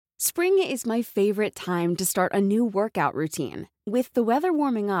Spring is my favorite time to start a new workout routine. With the weather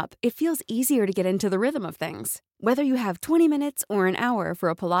warming up, it feels easier to get into the rhythm of things. Whether you have 20 minutes or an hour for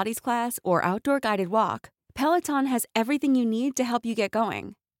a Pilates class or outdoor guided walk, Peloton has everything you need to help you get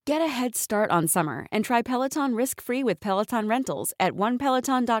going. Get a head start on summer and try Peloton risk-free with Peloton Rentals at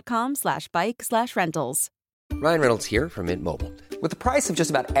onepeloton.com/bike/rentals. Ryan Reynolds here from Mint Mobile. With the price of just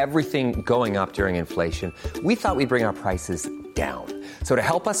about everything going up during inflation, we thought we'd bring our prices down. So to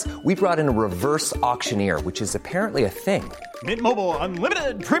help us, we brought in a reverse auctioneer, which is apparently a thing. Mint Mobile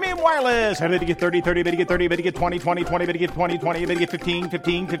Unlimited Premium Wireless. How to get 30, 30, bit to get 30, bit to get 20, 20, 20, bit to get 20, 20, bit to get 15,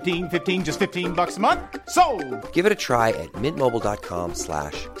 15, 15, 15, just $15 a month? Sold! Give it a try at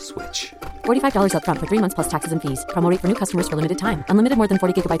mintmobile.com/switch. $45 up front for 3 months plus taxes and fees. Promo rate for new customers for limited time. Unlimited more than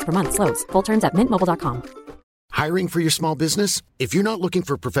 40 gigabytes per month. Slows full terms at mintmobile.com. Hiring for your small business? If you're not looking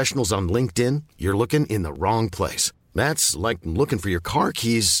for professionals on LinkedIn, you're looking in the wrong place. That's like looking for your car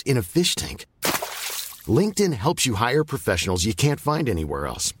keys in a fish tank. LinkedIn helps you hire professionals you can't find anywhere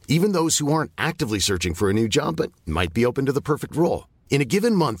else, even those who aren't actively searching for a new job but might be open to the perfect role. In a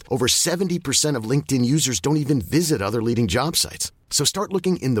given month, over 70% of LinkedIn users don't even visit other leading job sites. So start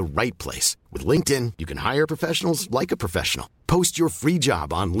looking in the right place. With LinkedIn, you can hire professionals like a professional. Post your free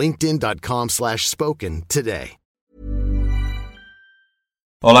job on linkedin.com/spoken today.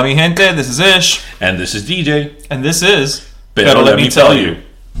 Hola mi gente, this is Ish. And this is DJ. And this is Pero let me tell you.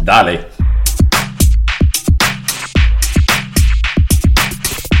 Dale.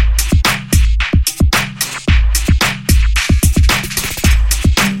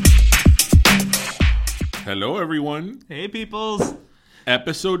 Hello everyone. Hey peoples.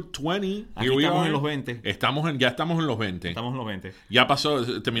 Episode 20. Aquí Here we estamos are. en los 20. Ya estamos en los 20. Estamos en los 20. Ya pasó,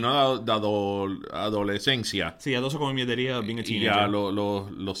 terminó la adolescencia. Sí, ya dos con mi mierdería being a teenager. Ya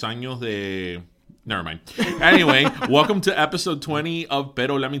los años de... Never mind. Anyway, welcome to episode 20 of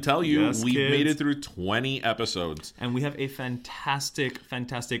Pero Let Me Tell You. Yes, We've kids. made it through 20 episodes. And we have a fantastic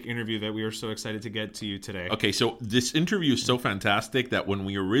interview that we are so excited to get to you today. Okay, so this interview is so fantastic that when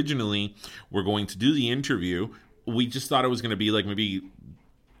we originally were going to do the interview, we just thought it was going to be like maybe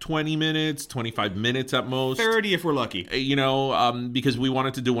 20 minutes, 25 minutes at most. 30 if we're lucky. You know, because we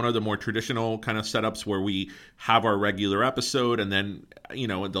wanted to do one of the more traditional kind of setups where we have our regular episode and then, you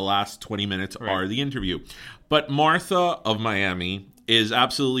know, the last 20 minutes are the interview. But Martha of Miami is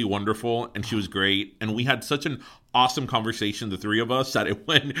absolutely wonderful and she was great. And we had such an awesome conversation, the three of us, that it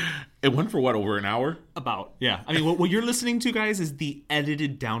went for what, over an hour? About, yeah. I mean, what you're listening to, guys, is the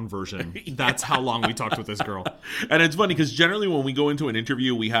edited down version. That's how long we talked with this girl. And it's funny because generally when we go into an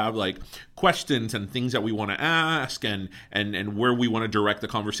interview, we have like questions and things that we want to ask and where we want to direct the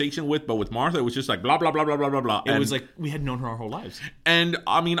conversation with. But with Martha, it was just like blah, blah, blah, blah, blah, blah, blah. It was like we had known her our whole lives. And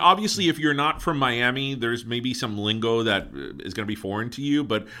I mean, obviously, if you're not from Miami, there's maybe some lingo that is going to be foreign to you.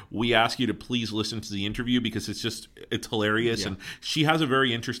 But we ask you to please listen to the interview because it's hilarious. Yeah. And she has a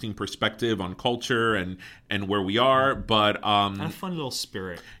very interesting perspective on culture and where we are. But and a fun little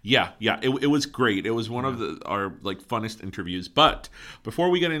spirit. Yeah. It was great. It was one of our like funnest interviews. But before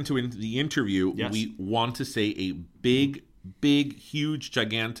we get into the interview, we want to say a big, huge,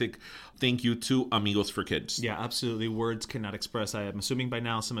 gigantic thank you to Amigos for Kids. Yeah, absolutely. Words cannot express. I am assuming by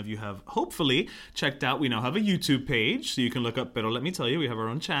now some of you have hopefully checked out. We now have a YouTube page, so you can look up Pero Let Me Tell You. We have our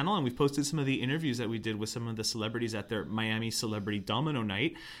own channel, and we've posted some of the interviews that we did with some of the celebrities at their Miami Celebrity Domino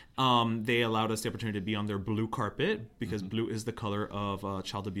Night. They allowed us the opportunity to be on their blue carpet because blue is the color of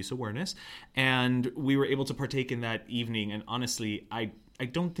child abuse awareness. And we were able to partake in that evening. And honestly, I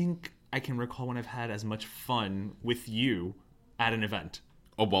don't think I can recall when I've had as much fun with you at an event.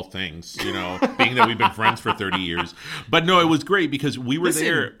 Oh, well, thanks, you know, being that we've been friends for 30 years. But no, it was great because we were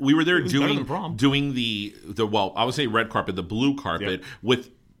there doing the well, I would say red carpet, the blue carpet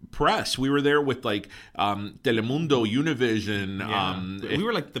with press. We were there with like Telemundo, Univision. Yeah. We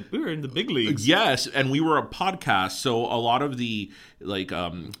were in the big leagues. Yes, and we were a podcast, so a lot of the like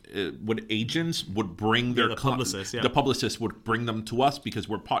what agents would bring their the publicists. The publicists would bring them to us because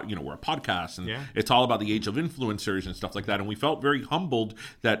we're a podcast, and it's all about the age of influencers and stuff like that. And we felt very humbled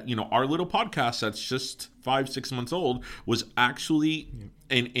that our little podcast that's just 5-6 months old was actually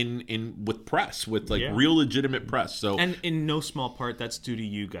in with press, with like real legitimate press. So, and in no small part that's due to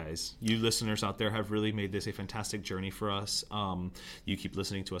you guys. You listeners out there have really made this a fantastic journey for us. You keep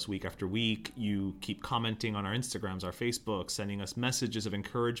listening to us week after week. You keep commenting on our Instagrams, our Facebook, sending us messages of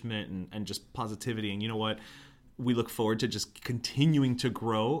encouragement and just positivity. And you know what? we look forward to just continuing to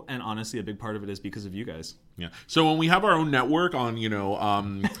grow. And honestly, a big part of it is because of you guys. Yeah. So when we have our own network on,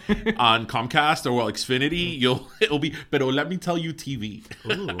 on Comcast or Xfinity, it'll be. But let me tell you, TV.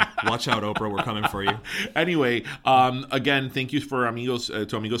 Ooh, watch out, Oprah. We're coming for you. Anyway, again, thank you to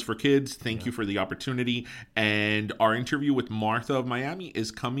Amigos for Kids. Thank you for the opportunity. And our interview with Martha of Miami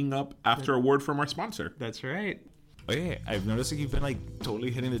is coming up after a word from our sponsor. That's right. Oye, I've noticed that you've been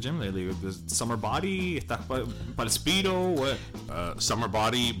totally hitting the gym lately. The summer body, estás para el speedo, what? Summer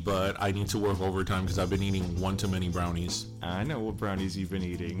body, but I need to work overtime because I've been eating one too many brownies. I know what brownies you've been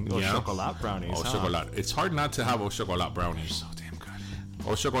eating. Chocolate brownies. Chocolate. It's hard not to have chocolate brownies. So damn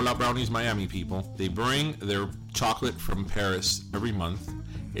good. Chocolate brownies, Miami people. They bring their chocolate from Paris every month.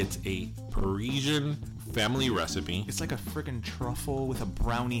 It's a Parisian family recipe. It's like a friggin' truffle with a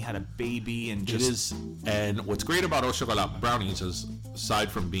brownie had a baby and just... It is. And what's great about Au Chocolat brownies, aside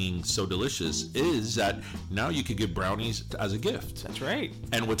from being so delicious, is that now you could give brownies as a gift. That's right.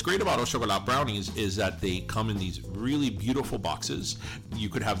 And what's great about Au Chocolat brownies is that they come in these really beautiful boxes. You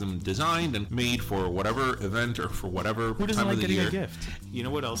could have them designed and made for whatever event or for whatever Who doesn't time like of the getting year. a gift? You know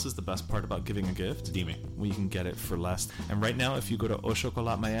what else is the best part about giving a gift? Dime. Well, you can get it for less. And right now, if you go to Au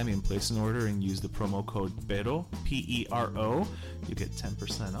Chocolat Miami and place an order and use the promo code PERO, PERO, you get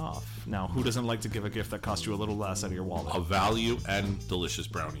 10% off. Now, who doesn't like to give a gift that costs you a little less out of your wallet? A value and delicious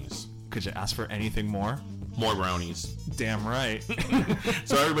brownies. Could you ask for anything more? More brownies. Damn right.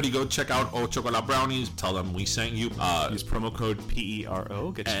 So everybody go check out Au Chocolat brownies. Tell them we sent you. Use promo code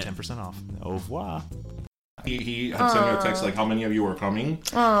PERO, get you 10% off. Au revoir. He had sent me a text how many of you are coming?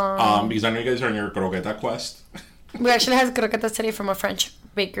 Because I know you guys are on your croqueta quest. We actually had croquetas today from a French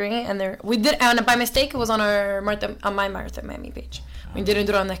bakery, and we did, and by mistake, it was on my Martha Miami page. We didn't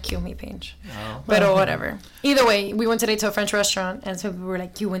do it on the QME page. But whatever. Either way, we went today to a French restaurant, and so we were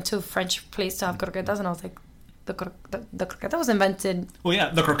like, you went to a French place to have croquetas? And I was like, the croqueta was invented... Well, yeah,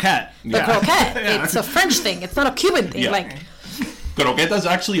 the croquette. Croquette. Yeah. It's a French thing. It's not a Cuban thing. Yeah. Croqueta is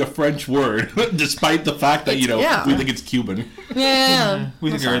actually a French word, despite the fact that, we think it's Cuban. Yeah.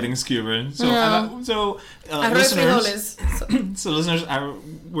 We think everything's Cuban. So, listeners,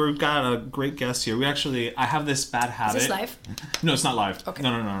 we've got a great guest here. I have this bad habit. Is this live? No, it's not live. Okay.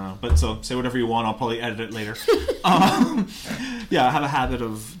 No. But so say whatever you want. I'll probably edit it later. I have a habit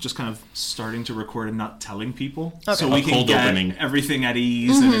of just kind of starting to record and not telling people. Okay. So we can get opening. Everything at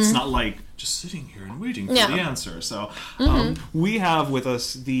ease, and it's not just sitting here and waiting for the answer. So we have with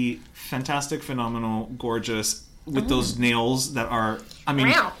us the fantastic, phenomenal, gorgeous, with those nails that are,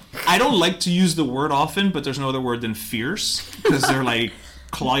 I don't like to use the word often, but there's no other word than fierce, because they're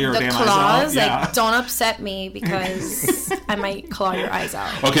claw your damn eyes out. Yeah. Don't upset me because I might claw your eyes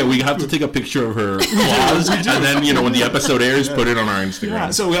out. Okay, we have to take a picture of her claws, and then, when the episode airs, put it on our Instagram.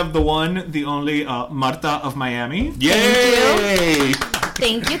 Yeah, so we have the one, the only, Marta of Miami. Yay!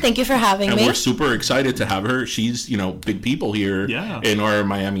 Thank you for having me. And we're super excited to have her. She's, big people here in our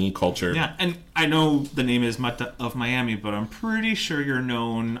Miami culture. Yeah, and I know the name is Marta of Miami, but I'm pretty sure you're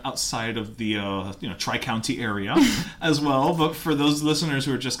known outside of the, Tri-County area as well. But for those listeners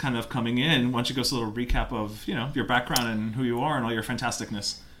who are just kind of coming in, why don't you give us a little recap of, your background and who you are and all your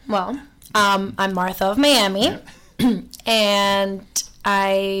fantasticness? Well, I'm Martha of Miami, and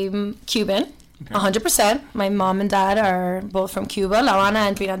I'm Cuban. 100%. My mom and dad are both from Cuba, La Habana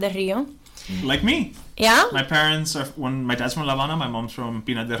and Pinar del Rio. Like me. Yeah? My parents are, my dad's from La Habana, my mom's from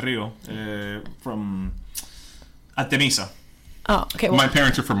Pinar del Rio, from Artemisa. Oh, okay. Well, my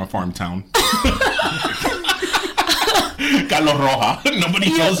parents are from a farm town. Carlos Roja.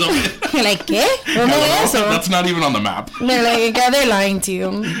 Nobody knows of it. You're like, ¿qué? That's not even on the map. They're like, they're lying to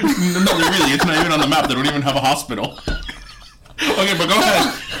you. No, really, it's not even on the map. They don't even have a hospital. Okay, but go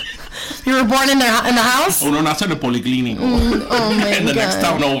ahead. You were born in the house? Uno nace en el policlínico. Oh my in the next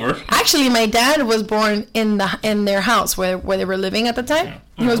town over. Actually, my dad was born in their house where they were living at the time. Yeah.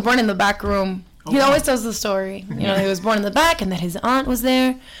 He was born in the back room. He always tells the story. He was born in the back, and that his aunt was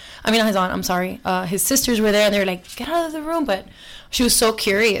there. I mean, not his aunt, I'm sorry. His sisters were there, and they were like, get out of the room. But she was so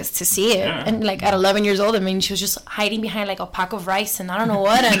curious to see it. Yeah. And at 11 years old, she was just hiding behind a pack of rice and I don't know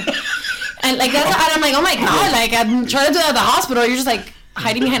what. And that's, and I'm like, oh my God, I'm trying to do that at the hospital. You're just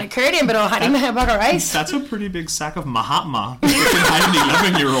hiding behind a curtain, but hiding behind a bag of rice. That's a pretty big sack of Mahatma. You can hide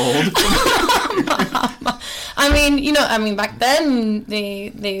an 11-year-old. I mean, back then they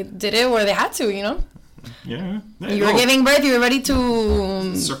did it where they had to, Yeah. You were giving birth. You were ready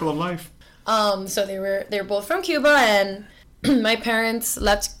to circle of life. So they were both from Cuba, and my parents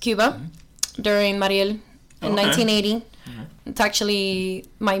left Cuba during Mariel in 1980. Mm-hmm. It's actually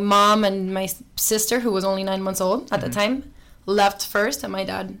my mom and my sister, who was only 9 months old at the time, left first, and my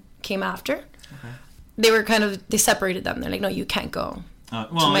dad came after. Okay. they separated them. They're like, no, you can't go. Well,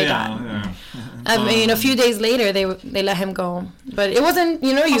 to my dad. I mean, a few days later, they let him go, but it wasn't,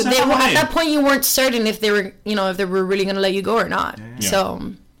 you know, at that point you weren't certain if they were, you know, if they were really gonna let you go or not. Yeah.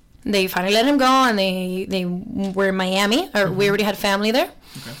 So they finally let him go, and they were in Miami, or we already had family there.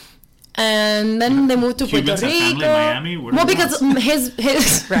 Okay. And then they moved to Cubans Puerto Rico. Have family in Miami? Well, because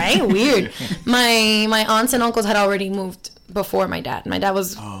his right, weird. My aunts and uncles had already moved before my dad. My dad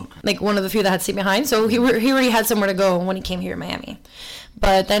was like one of the few that had stayed behind, so he already had somewhere to go when he came here in Miami.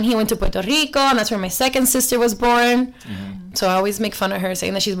 But then he went to Puerto Rico, and that's where my second sister was born. Mm-hmm. So I always make fun of her,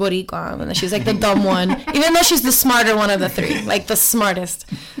 saying that she's Boricua, and that she's like the dumb one, even though she's the smarter one of the three, like the smartest.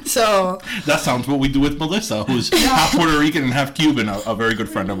 So that sounds what we do with Melissa, who's half Puerto Rican and half Cuban, a very good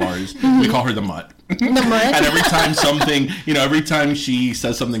friend of ours. Mm-hmm. We call her the Mutt. The Mutt. And every time she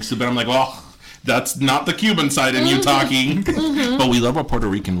says something stupid, I'm like, oh, that's not the Cuban side in you talking. Mm-hmm. But we love our Puerto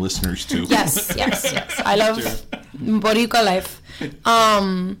Rican listeners too. Yes. I love Boricua life.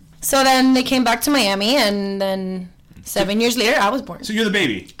 So then they came back to Miami, and then 7 years later, I was born. So you're the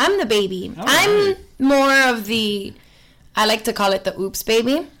baby. I'm the baby. I'm more of the, I like to call it the oops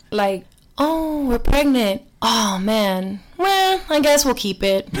baby. Like, oh, we're pregnant. Oh, man. Well, I guess we'll keep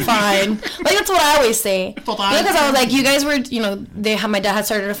it. Fine. Like, that's what I always say. Because I was like, you guys were, you know, my dad had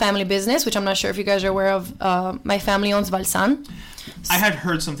started a family business, which I'm not sure if you guys are aware of. My family owns Valsan. I had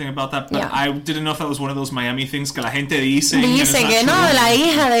heard something about that, but I didn't know if that was one of those Miami things que la gente dice. Dice que no, la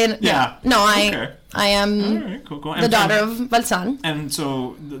hija de... Yeah. No, I am cool. the daughter of Valsan. And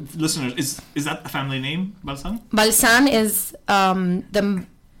so, listeners, is that a family name, Valsan? Valsan is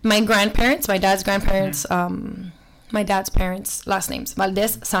my grandparents, my dad's grandparents, my dad's parents' last names,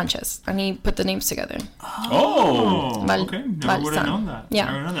 Valdez Sanchez, and he put the names together. Okay. Never would have known that.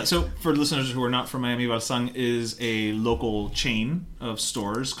 Yeah. Never known that. So, for listeners who are not from Miami, Valsan is a local chain of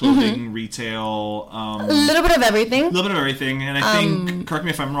stores, clothing, retail. A little bit of everything. And I think, correct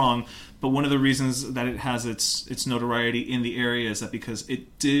me if I'm wrong, but one of the reasons that it has its notoriety in the area is that because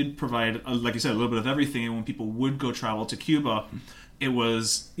it did provide, like you said, a little bit of everything, and when people would go travel to Cuba, it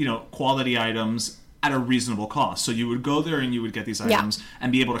was, you know, quality items at a reasonable cost. So you would go there and you would get these items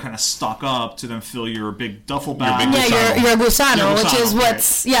and be able to kind of stock up to then fill your big duffel bag. Your Gusano, which is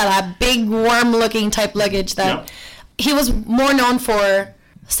what's, that big worm-looking type luggage that he was more known for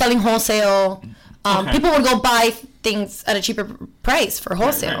selling wholesale. People would go buy things at a cheaper price for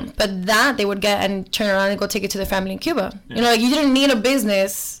wholesale. Right. But that they would get and turn around and go take it to their family in Cuba. Yeah. You know, like you didn't need a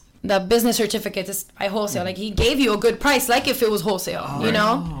business. The business certificate is by wholesale. Like he gave you a good price, like if it was wholesale, you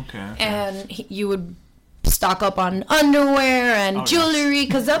know. And you would stock up on underwear and jewelry,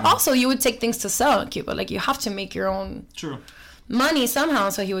 because also you would take things to sell in Cuba. Like you have to make your own money somehow.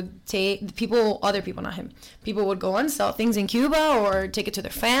 So he would take other people, not him. People would go and sell things in Cuba or take it to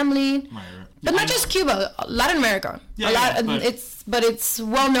their family. But not just Cuba, Latin America. But it's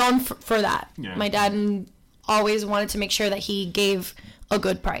well known for that. Yeah. My dad always wanted to make sure that he gave a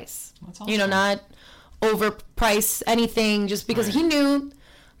good price. Awesome. You know, not overprice anything just because he knew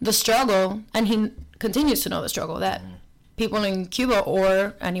the struggle, and he continues to know the struggle that people in Cuba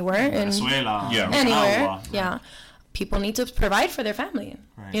or anywhere Venezuela, anywhere, people need to provide for their family.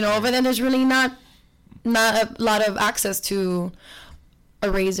 Right. You know, over there there's really not a lot of access to a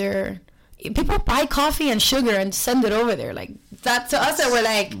razor. People buy coffee and sugar and send it over there. Like, that to us, that we're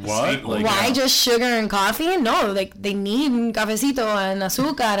like, what? Why just sugar and coffee? No, like, they need cafecito and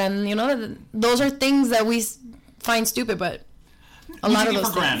azúcar, and, you know, those are things that we find stupid, but a lot of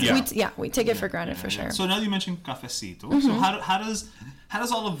those things. We take it for granted, for sure. So now you mentioned cafecito. Mm-hmm. So how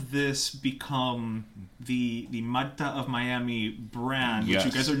does all of this become the Marta of Miami brand, which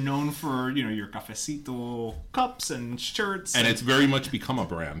you guys are known for, you know, your cafecito cups and shirts, and it's very much become a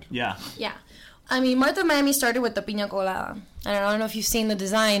brand. Yeah. I mean, Marta of Miami started with the piña colada. I don't know if you've seen the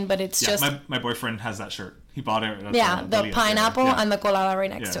design, but it's just my boyfriend has that shirt. He bought it. The pineapple and the colada right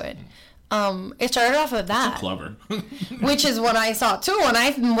next to it. It started off with that. So clever. Which is what I saw too when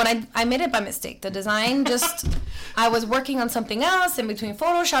I made it by mistake. The design I was working on something else in between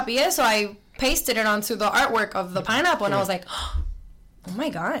Photoshop and so I pasted it onto the artwork of the pineapple, and I was like, oh my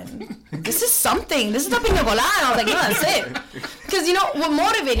god, this is something. This is the piña colada. And I was like, no, that's it. Because, you know, what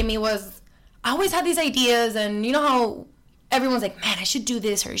motivated me was I always had these ideas, and you know how everyone's like, man, I should do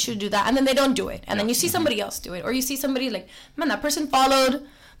this or I should do that, and then they don't do it, and then you see somebody else do it, or you see somebody like, man, that person followed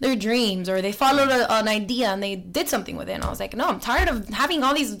their dreams, or they followed an idea and they did something with it. And I was like, no, I'm tired of having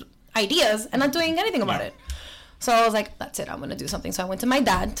all these ideas and not doing anything about it. So I was like, that's it, I'm gonna do something. So I went to my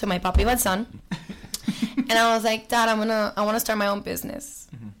dad, to my papi Valsan, and I was like, Dad, I want to start my own business.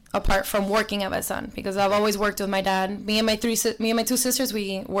 apart from working at Valsan, because I've always worked with my dad. Me and my two sisters,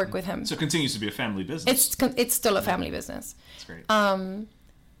 we work with him. So it continues to be a family business. It's still a family business. That's great.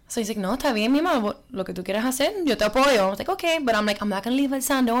 So he's like, no, está bien, mi mamá, lo que tú quieras hacer, yo te apoyo. I was like, okay, but I'm like, I'm not gonna leave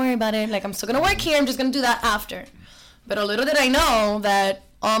Valsan, don't worry about it. Like, I'm still gonna work here, I'm just gonna do that after. But little did I know that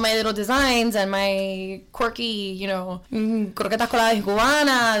all my little designs and my quirky, croquetas coladas y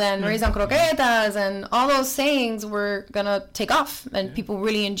cubanas and raised on croquetas and all those things were gonna take off, and people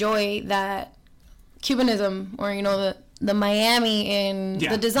really enjoy that Cubanism, or the Miami in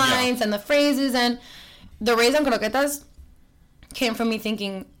the designs and the phrases. And the raised on croquetas came from me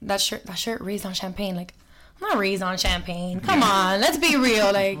thinking that shirt raised on champagne. Like, I'm not raised on champagne. Come on, let's be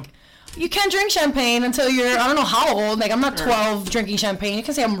real. Like, you can't drink champagne until you're, I don't know how old. Like, I'm not 12 drinking champagne. You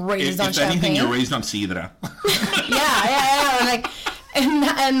can say I'm raised on champagne. If anything, you're raised on sidra. Yeah. Like,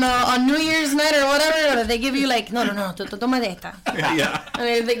 and on New Year's night or whatever, they give you like, no, toma de esta. Yeah.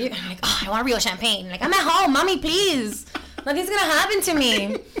 And I'm like, I want real champagne. Like, I'm at home, mommy, please. Nothing's gonna happen to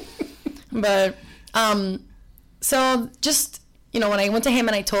me. But, so just, when I went to him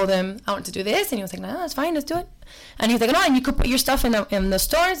and I told him I want to do this, and he was like, no, that's fine, let's do it. And he's like, no, and you could put your stuff in the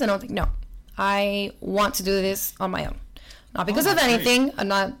stores. And I was like, no, I want to do this on my own. Not because of anything. Great. I'm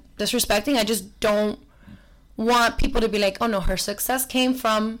not disrespecting. I just don't want people to be like, oh no, her success came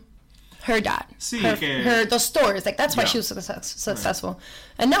from her dad. The stores. Like, that's why she was successful. Right.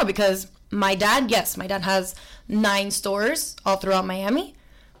 And no, because my dad has 9 stores all throughout Miami.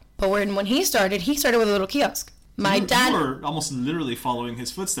 But when he started with a little kiosk. You were almost literally following his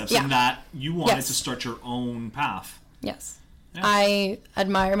footsteps in that you wanted to start your own path. Yes. Yeah. I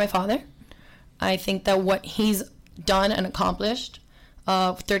admire my father. I think that what he's done and accomplished,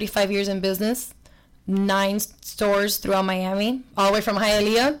 35 years in business, 9 stores throughout Miami, all the way from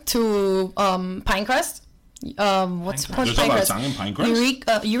Hialeah to Pinecrest. What's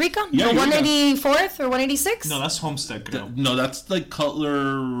Pinecrest? Eureka? Yeah, the 184th or 186? No, that's Homestead Grill. No, that's like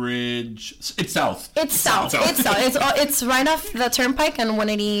Cutler Ridge. It's south. It's south. It's right off the turnpike and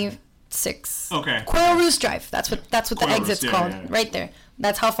 186. Okay. Quail Roost Drive. That's what the exit's called. Yeah. Right there.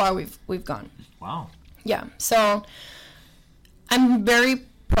 That's how far we've gone. Wow. Yeah. So I'm very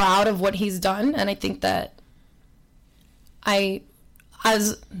proud of what he's done, and I think that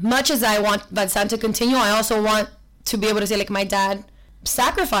as much as I want Valsan to continue, I also want to be able to say, like, my dad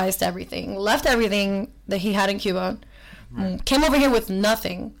sacrificed everything, left everything that he had in Cuba, came over here with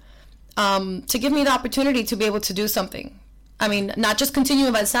nothing, to give me the opportunity to be able to do something. I mean, not just continue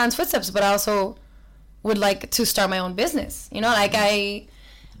in Valsan's footsteps, but I also would like to start my own business. Like, I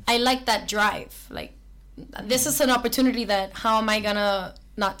like that drive. Like, this is an opportunity that how am I gonna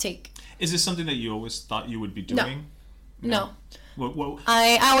not take? Is this something that you always thought you would be doing? No. What?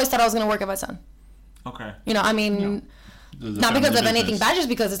 I always thought I was going to work at Valsan. Okay. I mean, not because of anything bad, just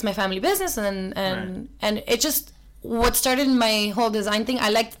because it's my family business, and it just, what started my whole design thing, I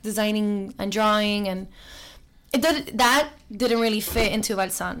liked designing and drawing, and that didn't really fit into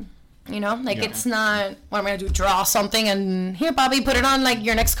Valsan. It's not, what am I going to do, draw something and here, Bobby, put it on like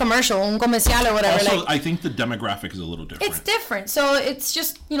your next commercial, un comercial or whatever. Also, I think the demographic is a little different. It's different. So it's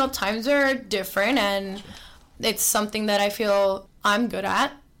just, times are different, and it's something that I feel I'm good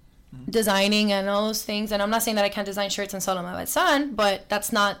at, designing and all those things. And I'm not saying that I can't design shirts and sell them at Valsan, but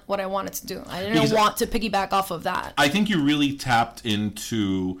that's not what I wanted to do. I didn't want to piggyback off of that. I think you really tapped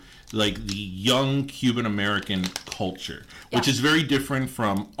into like the young Cuban American culture, which is very different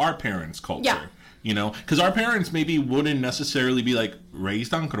from our parents' culture. Yeah. Because our parents maybe wouldn't necessarily be like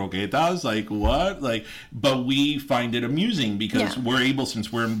raised on croquetas, like what, but we find it amusing because we're able,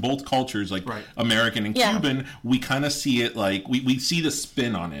 since we're in both cultures, like American and Cuban, we kind of see it like we see the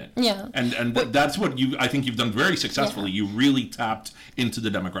spin on it. Yeah, and that's what I think you've done very successfully. You really tapped into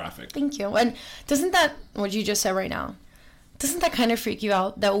the demographic. Thank you. And doesn't that, what you just said right now, doesn't that kind of freak you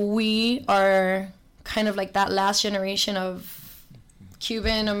out that we are kind of like that last generation of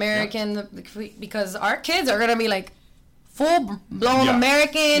Cuban American, because our kids are gonna be like full-blown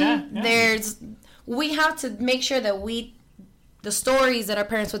American. We have to make sure that the stories that our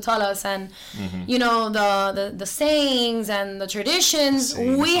parents would tell us, and the sayings and the traditions,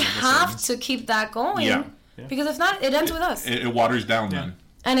 we have to keep that going, because if not, it ends with us. It waters down then.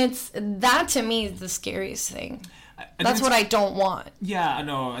 And that to me is the scariest thing. That's what I don't want. Yeah,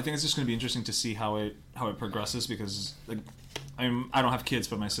 no, I think it's just going to be interesting to see how it progresses, because like, I don't have kids,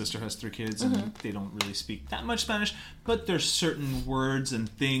 but my sister has 3 kids, and they don't really speak that much Spanish. But there's certain words and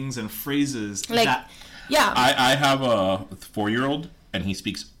things and phrases that. Yeah. I have a 4-year-old, and he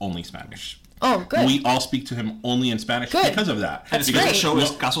speaks only Spanish. Oh, good. We all speak to him only in Spanish because of that. And his favorite show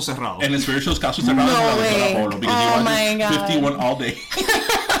is Caso Cerrado. And his favorite show is Caso Cerrado. No way. Because he watches my God. 51 all day.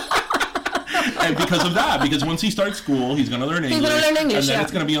 And because of that, because once he starts school, he's going to learn English. And then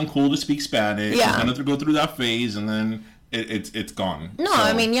it's going to be uncool to speak Spanish. Yeah. He's going to go through that phase, and then it's gone. No,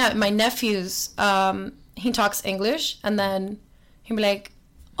 I mean, my nephew's, he talks English, and then he'll be like,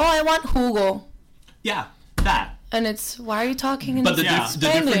 oh, I want jugo. Yeah, that. And it's, why are you talking in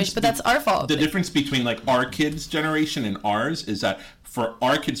Spanish? But that's our fault. The difference between like our kids' generation and ours is that for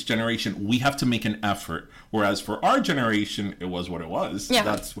our kids' generation, we have to make an effort. Whereas for our generation, it was what it was. Yeah.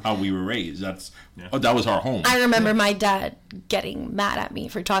 That's how we were raised. That was our home. I remember my dad getting mad at me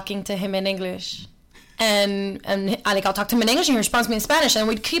for talking to him in English. And like, I'll talk to him in English and he responds to me in Spanish, and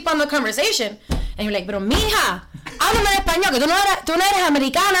we'd keep on the conversation. And he'd be like, pero mija, háblame en español, que tú no eres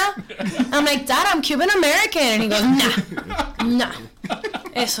americana. I'm like, Dad, I'm Cuban American. And he goes, nah,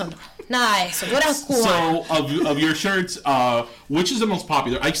 eso no. Nada eso, tú eres cubano. So, of your shirts, which is the most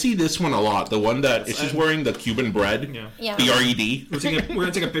popular? I see this one a lot. The one that is just wearing the Cuban bread. Yeah. BRED. We're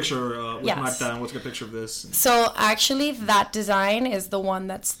going to take a picture with Yes. Magda, and we'll take a picture of this. So, actually, that design is the one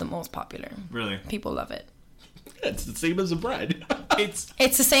that's the most popular. Really? People love it. It's the same as the bread. It's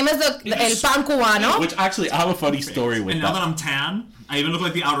the same as the el pan cubano. Which actually, I have a funny story with and that. now that I'm tan, I even look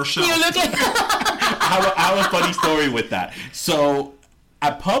like the outer shell. You look like... I have a funny story with that. So...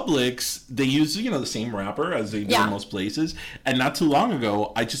 At Publix, they use, the same wrapper as they do in most places. And not too long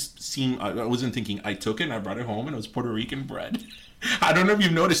ago, I wasn't thinking, I took it and I brought it home and it was Puerto Rican bread. I don't know if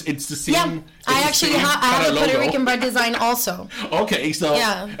you've noticed, it's the same. Yeah, I actually have a Puerto Rican bread design also. Okay, so,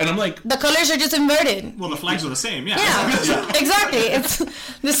 and I'm like. The colors are just inverted. Well, the flags are the same, Yeah, exactly. It's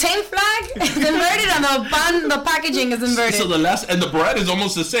the same flag, it's inverted, and the packaging is inverted. So and the bread is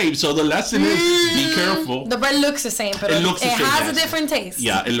almost the same, so the lesson is, be careful. The bread looks the same, but it has a different taste.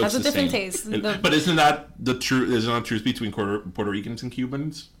 Yeah, it looks the same. It has a different taste. But isn't that the truth? Isn't that the truth between Puerto Ricans and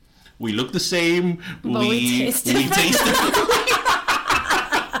Cubans? We look the same, but we taste different.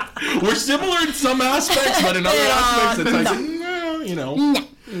 We're similar in some aspects, but in other aspects, it's like, No.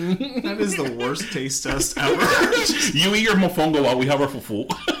 That is the worst taste test ever. You eat your mofongo while we have our fufu.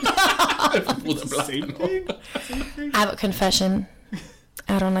 Same thing. I have a confession.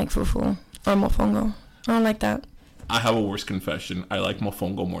 I don't like fufu or mofongo. I don't like that. I have a worse confession. I like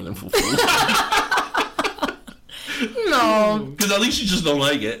mofongo more than fufu. No. Because at least you just don't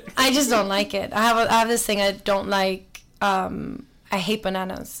like it. I just don't like it. I have this thing I don't like. I hate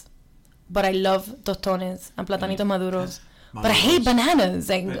bananas. But I love tostones and platanitos maduros. But I hate bananas.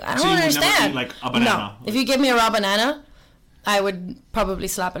 Like, I don't understand. Never eat, like, a banana. No. If you give me a raw banana, I would probably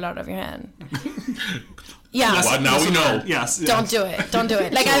slap it out of your hand. Yeah. Well, now we know. Yes. Don't do it. Don't do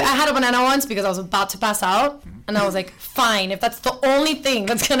it. Like, I had a banana once because I was about to pass out. And I was like, fine. If that's the only thing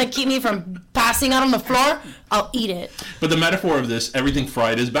that's going to keep me from passing out on the floor, I'll eat it. But the metaphor of this, everything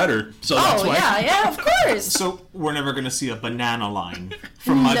fried is better. So that's why. Yeah, of course. So we're never going to see a banana line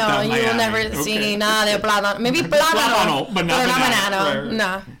from Magda, No, Miami. you will never see nada de plátano. Maybe plátano, but not banana. Right.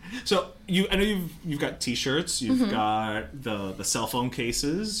 Nah. So I know you've got T-shirts, you've got the cell phone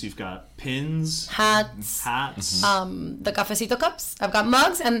cases, you've got pins, hats, the cafecito cups. I've got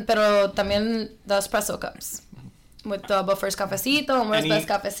mugs, pero también the espresso cups with the Buffer's cafecito and where's best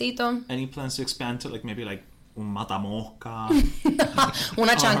cafecito. Any plans to expand to maybe un matamosca?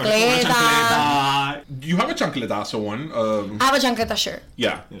 Una chancleta. Do you have a chancletazo one? I have a chancleta shirt.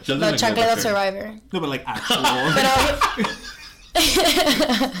 Yeah. The chancleta survivor. No, but actual.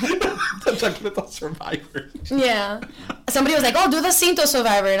 The chancleta survivor. Yeah. Somebody was like, oh, do the cinto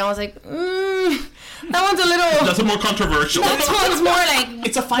survivor. And I was like, that one's a little... That's more controversial. That one's more like,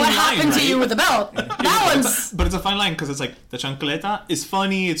 it's a fine what line, happened to you with the belt? That one's... But it's a fine line because it's like, the chancleta is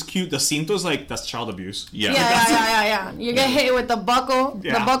funny, it's cute. The cinto is like, that's child abuse. Yeah. You get hit with the buckle,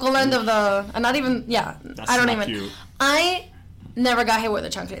 the buckle end of the... And not even... Yeah. That's I don't not even... cute. I never got hit with a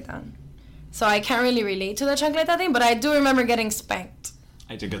chancleta. So I can't really relate to the chancleta thing, but I do remember getting spanked.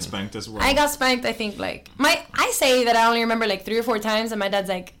 I did get spanked as well. I got spanked, I think, I say that I only remember 3 or 4 times, and my dad's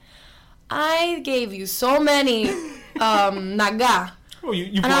like, I gave you so many naga. Oh,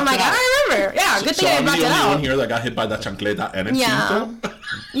 you and I'm like, I don't remember. Yeah, good thing I blocked it out. I'm the only one here that got hit by that chancleta and it's cinto?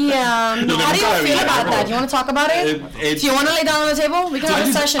 Yeah. How do you feel about that? Do you want to talk about it? Do you want to lay down on the table? We can have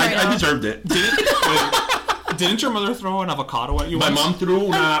a session right now. I deserved it. Didn't your mother throw an avocado at you? My mom threw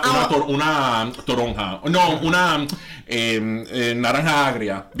una toronja. No, una naranja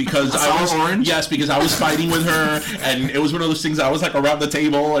agria because because I was fighting with her, and it was one of those things. I was around the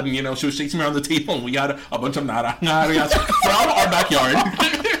table, and she was chasing me around the table, and we had a bunch of naranja agrias from our backyard.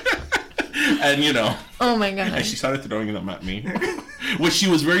 And oh my god! And she started throwing them at me. Which she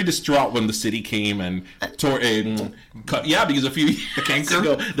was very distraught when the city came and tore and cut. Yeah, because a few years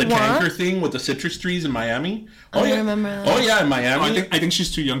ago, the canker thing with the citrus trees in Miami. I don't remember that. Oh yeah, in Miami. I think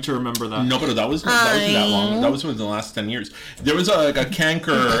she's too young to remember that. No, but that wasn't that long. That was within the last 10 years. There was a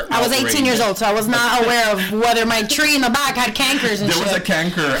canker. I was 18 years old, so I was not aware of whether my tree in the back had cankers and there shit. was a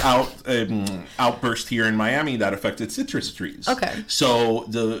canker outburst here in Miami that affected citrus trees. Okay. So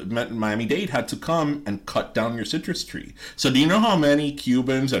the Miami-Dade had to come and cut down your citrus tree. So do you know how many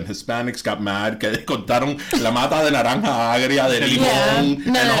Cubans and Hispanics got mad que cortaron la mata de naranja agria de limón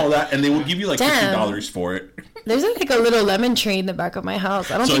and all that, and they would give you like $50 for it. There's like a little lemon tree in the back of my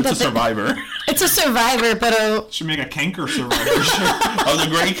house. I don't think it's a survivor. It's a survivor, but should make a canker survivor. Of the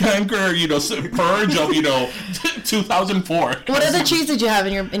great canker, purge of 2004. What other trees did you have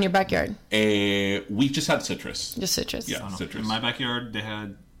in your backyard? We just had citrus. Just citrus. Yeah, citrus. In my backyard, they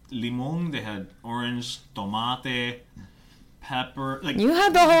had limon, they had orange, tomate, pepper. Like you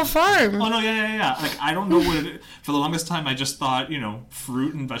had the whole farm. Oh no, yeah. Like I don't know what it is. For the longest time, I just thought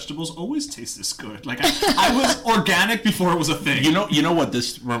fruit and vegetables always taste this good. Like I was organic before it was a thing. You know what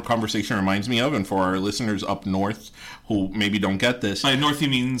this conversation reminds me of, and for our listeners up north who maybe don't get this. By north he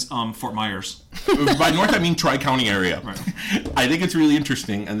means Fort Myers. By north I mean Tri-County area. Right. I think it's really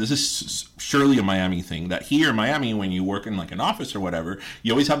interesting, and this is surely a Miami thing, that here in Miami, when you work in like an office or whatever,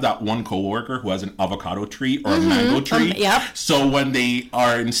 you always have that one coworker who has an avocado tree or a mango tree. Yep. So when they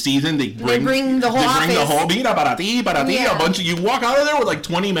are in season, they bring the whole office. Mira, para ti, a bunch of, you walk out of there with like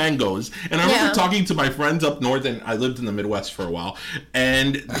 20 mangoes. And I remember talking to my friends up north, and I lived in the Midwest for a while,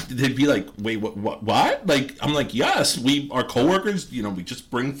 and they'd be like, wait, what? Like, I'm like, yes, our coworkers, we just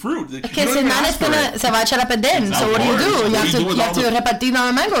bring fruit. Okay, so now se va a echar a perder. So what do? You have to repartir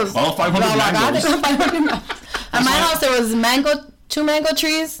the mangoes. All 500 mangoes. At my house, there was 2 mango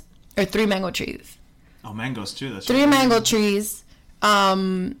trees, or 3 mango trees. Oh, mangoes too. That's 3 mango trees,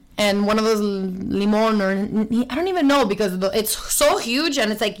 and one of those limon, or I don't even know, because it's so huge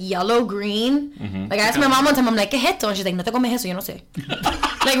and it's like yellow green. Mm-hmm. Like I asked my mom one time, I'm like, ¿qué es esto? And she's like, no te comes eso, yo no sé.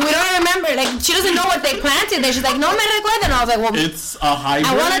 Like we don't remember. Like she doesn't know what they planted there. She's like, no me recuerda. And I was like, well, it's a hybrid.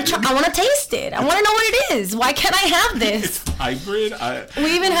 I want to taste it. I want to know what it is. Why can't I have this? It's hybrid.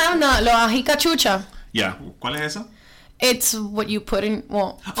 We even have lo ajica chucha. Yeah. ¿Cuál es esa? It's what you put in.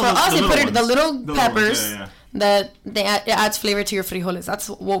 Well, for us, you put it the little peppers. That it adds flavor to your frijoles. That's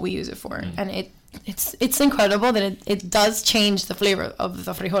what we use it for, and it's incredible that it does change the flavor of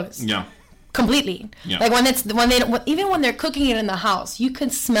the frijoles. Yeah, completely. Yeah. Like even when they're cooking it in the house, you can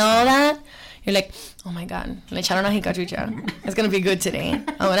smell that. You're like, oh my god, le echaron ajica chucha. It's gonna be good today.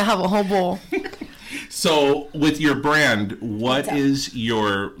 I'm gonna have a whole bowl. So, with your brand, what is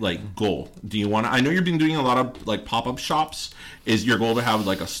your goal? Do you want to? I know you've been doing a lot of pop-up shops. Is your goal to have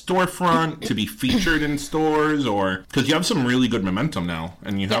a storefront, to be featured in stores, or because you have some really good momentum now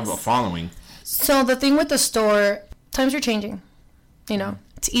and you have a following? So the thing with the store, times are changing.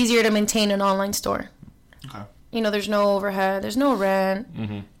 It's easier to maintain an online store. Okay. There's no overhead, there's no rent.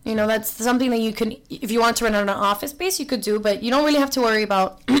 Mm-hmm. That's something that you can, if you want to rent out an office space, you could do, but you don't really have to worry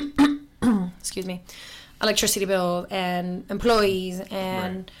about. Excuse me, electricity bill and employees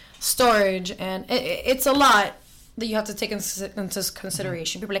and storage, and it's a lot that you have to take into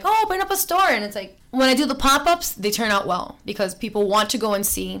consideration. People are like, oh, open up a store, and it's like, when I do the pop-ups, they turn out well because people want to go and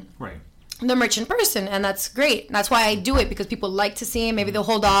see the merch in person, and that's great. That's why I do it, because people like to see it. Maybe they'll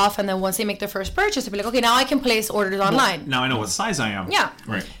hold off, and then once they make their first purchase, they'll be like, okay, now I can place orders online. Now I know what size I am. Yeah.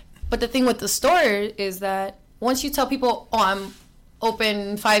 Right. But the thing with the store is that once you tell people, oh, I'm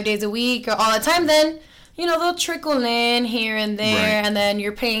open 5 days a week or all the time, then they'll trickle in here and there, and then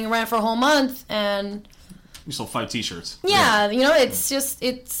you're paying rent for a whole month, and you sold 5 t-shirts.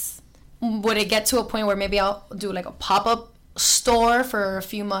 It's would it get to a point where maybe I'll do a pop-up store for a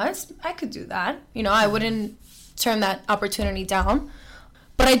few months? I could do that. I wouldn't turn that opportunity down.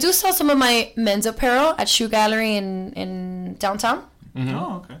 But I do sell some of my men's apparel at Shoe Gallery in downtown. Mm-hmm.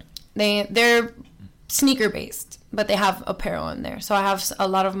 Oh, okay. They're sneaker based, but they have apparel in there. So I have a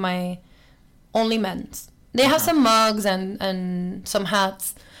lot of my only men's. They have some mugs and some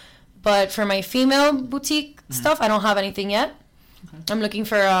hats, but for my female boutique stuff, I don't have anything yet. Okay. I'm looking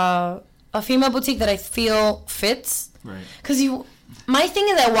for a female boutique that I feel fits. Right. Because my thing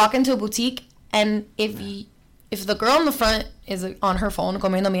is, I walk into a boutique, and if the girl in the front is on her phone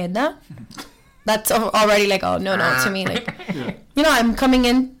comiendo mierda, that's already no to me. I'm coming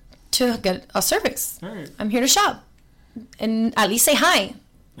in to get a service. Right. I'm here to shop, and at least say hi.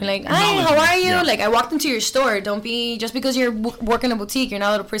 Like, hi, how are you? Yeah. Like, I walked into your store. Don't be, just because you're working a boutique, you're not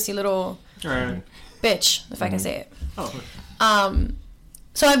a little prissy little bitch, if I can say it. Oh.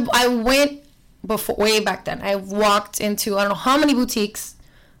 So I went before, way back then, I walked into I don't know how many boutiques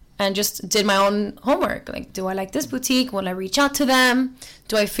and just did my own homework. Like, do I like this boutique? Will I reach out to them?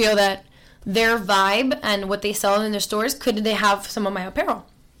 Do I feel that their vibe and what they sell in their stores, could they have some of my apparel?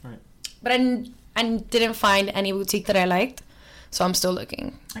 Right. But I didn't find any boutique that I liked, so I'm still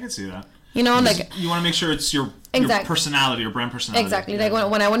looking. I can see that. You know, Because like, you want to make sure it's your personality, your brand personality. exactly. Yeah.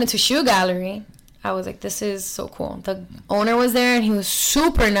 Like when I went into Shoe Gallery, I was like, this is so cool. The owner was there and he was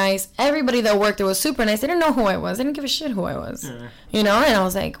super nice. Everybody that worked there was super nice. They didn't know who I was. They didn't give a shit who I was. Yeah. You know? And I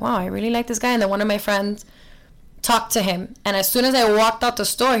was like, wow, I really like this guy. And then one of my friends talked to him. And as soon as I walked out the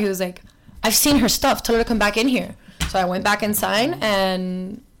store, he was like, I've seen her stuff. Tell her to come back in here. So I went back inside,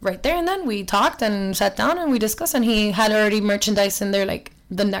 and right there and then we talked and sat down and we discussed. And he had already merchandise in there like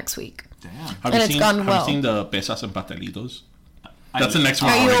the next week. Damn. Have And it's gone well. Have you seen the Pesas and Pastelitos? That's the next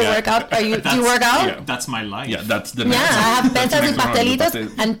one. Are I you wanna a get. workout? Do you work out? Yeah. That's my life. Yeah, that's the Yeah, next I have that's the pesas y next one I wanna pastelitos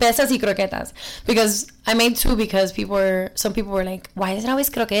get. and pesas y croquetas. Because I made two because some people were like, why is it always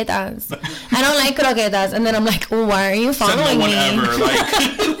croquetas? I don't like croquetas. And then I'm like, oh, why are you Said following no one me? ever.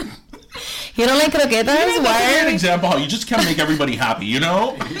 Like, You don't like croquetas? that's Why an are example how you just can't make everybody happy, you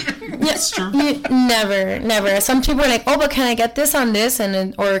know? That's true. Never. Some people are like, oh, but can I get this on this? And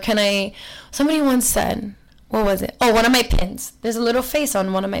then, or can I... Somebody once said, what was it? Oh, one of my pins. There's a little face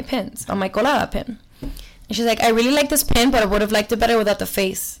on one of my pins, on my colada pin. And she's like, I really like this pin, but I would have liked it better without the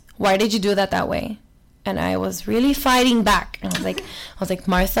face. Why did you do that way? And I was really fighting back. And I was like,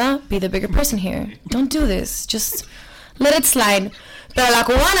 Martha, be the bigger person here. Don't do this. Just let it slide. Pero la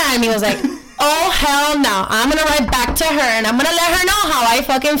cubana in me was like, oh, hell no. I'm going to write back to her, and I'm going to let her know how I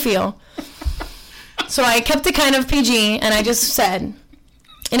fucking feel. So I kept it kind of PG, and I just said,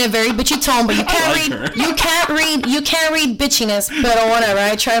 in a very bitchy tone, but you can't read bitchiness, but whatever.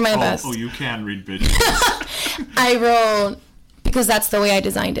 I try my best. Oh, you can read bitches. I wrote, because that's the way I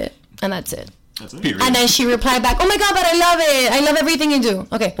designed it, and that's it. That's it. Period. And then she replied back, oh my God, but I love it. I love everything you do.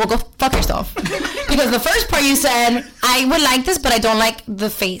 Okay, well, go fuck yourself. Because the first part you said, I would like this, but I don't like the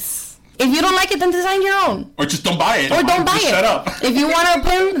face. If you don't like it, then design your own. Or just don't buy it. Or don't buy it. Shut up. If you want a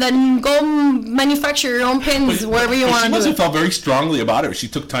pin, then go manufacture your own pins wherever you want to She do must have it. felt very strongly about it. She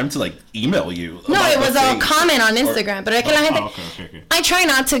took time to like email you. No, about it was the a thing. comment on Instagram. But Okay. I try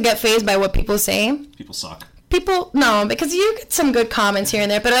not to get fazed by what people say. People suck. No, because you get some good comments here and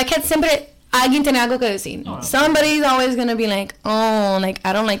there. But I can't siempre... Alguien tiene algo que decir. Somebody's always going to be like, oh, like,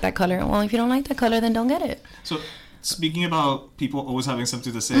 I don't like that color. Well, if you don't like that color, then don't get it. So, speaking about people always having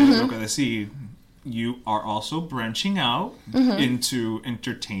something to say, lo que decir, you are also branching out into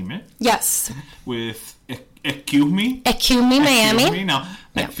entertainment. Yes. With Ecume. Ecume Miami. Now,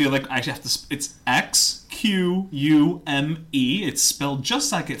 I feel like I have to... It's Xqume. It's spelled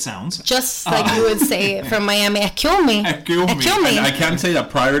just like it sounds. Just like you would say it from Miami. Ecume. Ecume. And I can say that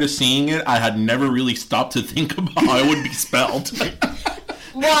prior to seeing it, I had never really stopped to think about how it would be spelled.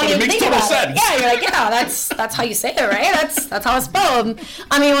 Well, I But mean, it makes think total about sense. it. Yeah, you're like, yeah, that's how you say it, right? That's how it's spelled.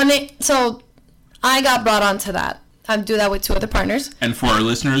 I mean, so I got brought onto that. I do that with two other partners. And for our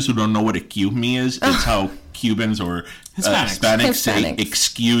listeners who don't know what a Cume is, it's how Cubans or Hispanics say,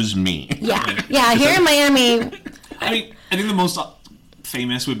 excuse me. Yeah. Here in Miami, I think the most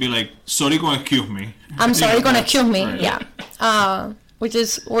famous would be like, sorry con Ecume. I'm sorry, you're gonna kill me. Right. Yeah. Which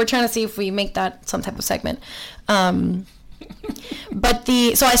is, we're trying to see if we make that some type of segment. So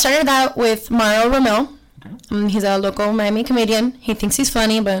I started that with Mario Romel. Okay. He's a local Miami comedian. He thinks he's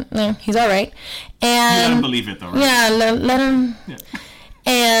funny, but he's all right. And you let him believe it, though, right? Yeah, let him. Yeah.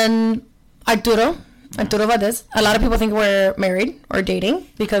 And Arturo Valdez. A lot of people think we're married or dating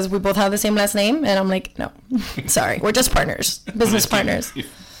because we both have the same last name, and I'm like, no, sorry, we're just partners, business partners.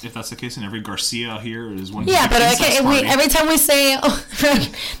 If that's the case, and every Garcia here is one. Yeah, but every time we say, oh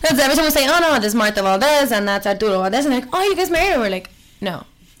no, this is Martha Valdez and that's Arturo Valdez, and they're like, oh, you guys married? And we're like, no.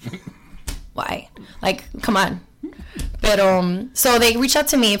 Why? Like, come on. But so they reached out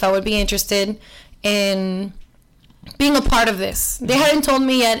to me if I would be interested in being a part of this. They hadn't told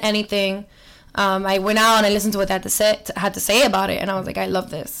me yet anything. I went out and I listened to what they had to say about it, and I was like, I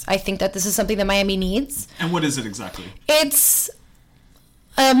love this. I think that this is something that Miami needs. And what is it exactly? It's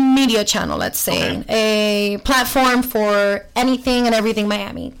a media channel, let's say. A platform for anything and everything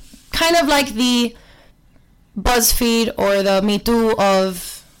Miami. Kind of like the BuzzFeed or the Me Too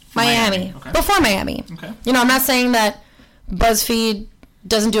of Miami. Okay. Before Miami. Okay. You know, I'm not saying that BuzzFeed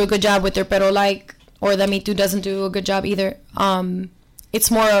doesn't do a good job with their Pero Like, or that Me Too doesn't do a good job either.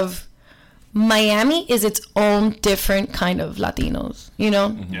 It's more of Miami is its own different kind of Latinos, you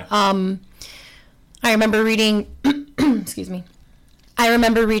know? Yeah. I remember reading, excuse me. I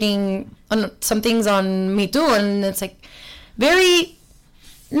remember reading some things on Me Too, and it's like very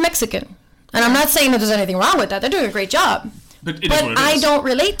Mexican. And I'm not saying that there's anything wrong with that. They're doing a great job. But I don't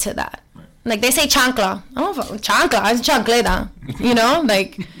relate to that. Right. Like, they say chancla. I don't know, chancla, it's chancleta. You know?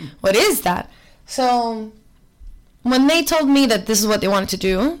 Like, what is that? So, when they told me that this is what they wanted to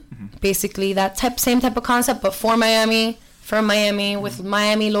do, basically that same type of concept, but for Miami, with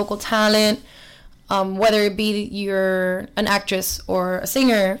Miami local talent, whether it be you're an actress or a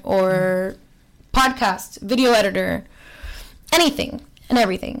singer or podcast, video editor, anything and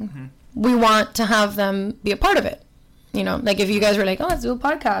everything. We want to have them be a part of it. You know, like if you guys were like, oh, let's do a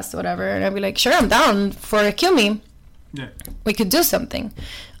podcast or whatever, and I'd be like, sure, I'm down for a Kill Me. Yeah. We could do something.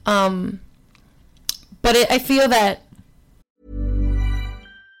 But I feel that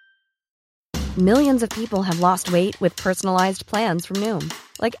Millions of people have lost weight with personalized plans from Noom.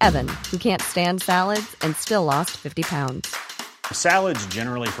 Like Evan, who can't stand salads and still lost 50 pounds. Salads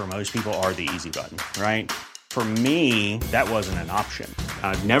generally for most people are the easy button, right? For me, that wasn't an option.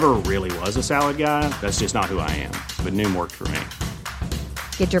 I never really was a salad guy. That's just not who I am. But Noom worked for me.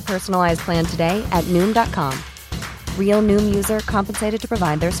 Get your personalized plan today at Noom.com. Real Noom user compensated to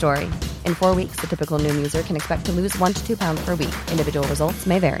provide their story. In 4 weeks, the typical Noom user can expect to lose 1 to 2 pounds per week. Individual results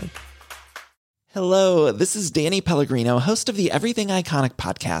may vary. Hello, this is Danny Pellegrino, host of the Everything Iconic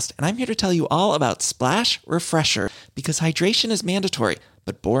podcast, and I'm here to tell you all about Splash Refresher, because hydration is mandatory,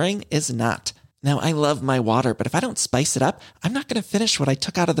 but boring is not. Now, I love my water, but if I don't spice it up, I'm not going to finish what I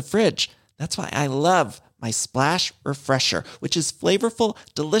took out of the fridge. That's why I love my Splash Refresher, which is flavorful,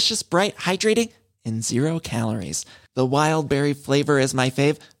 delicious, bright, hydrating, and 0 calories. The wild berry flavor is my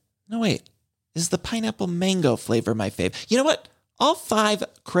fave. No, wait, is the pineapple mango flavor my fave? You know what? All 5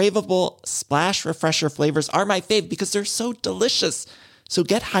 craveable Splash Refresher flavors are my fave because they're so delicious. So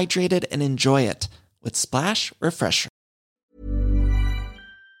get hydrated and enjoy it with Splash Refresher.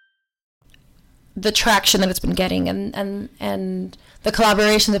 The traction that it's been getting and the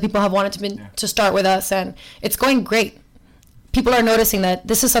collaboration that people have wanted to start with us, and it's going great. People are noticing that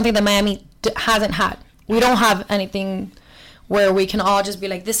this is something that Miami hasn't had. We don't have anything where we can all just be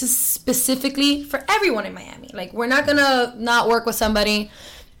like, this is specifically for everyone in Miami. Like, we're not gonna not work with somebody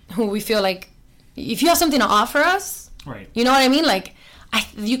who we feel like, if you have something to offer us, right? You know what I mean? Like,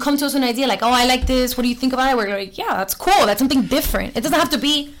 you come to us with an idea like, oh, I like this. What do you think about it? We're like, yeah, that's cool. That's something different. It doesn't have to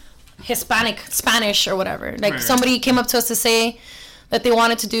be Hispanic, Spanish, or whatever. Like, somebody came up to us to say that they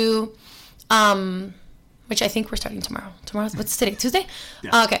wanted to do, which I think we're starting tomorrow. What's today? Tuesday?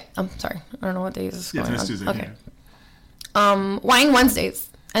 Yeah. Okay. I'm sorry. I don't know what day is going on. Tuesday. Okay. Yeah. Wine Wednesdays,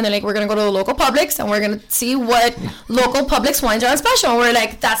 and they're like, we're gonna go to the local Publix and we're gonna see what local Publix wines are on special. And we're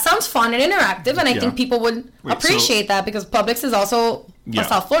like, that sounds fun and interactive, and I think people would appreciate that, because Publix is also a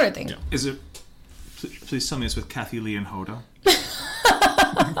South Florida thing. Is it? Please tell me it's with Kathy Lee and Hoda.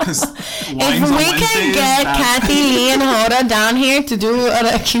 If we can get Kathy Lee and Hoda down here to do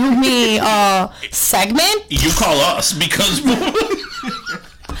a Cue Me segment, you call us, because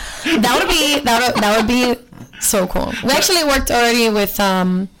that would be so cool. We actually worked already with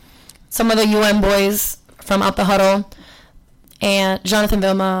some of the UN boys from Out the Huddle, and Jonathan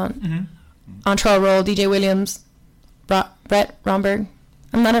Vilma, Antrell Roll, DJ Williams, Brett Romberg.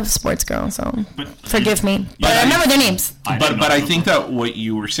 I'm not a sports girl, so forgive me. But I remember their names. But I think that what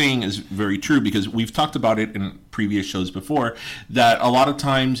you were saying is very true, because we've talked about it in previous shows before, that a lot of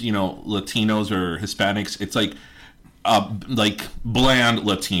times, you know, Latinos or Hispanics, it's like bland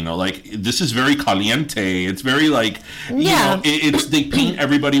Latino. Like, this is very caliente. It's very like, you know, it's they paint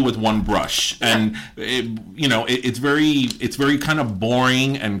everybody with one brush, and it's very kind of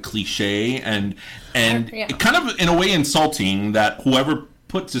boring and cliche and kind of in a way insulting that whoever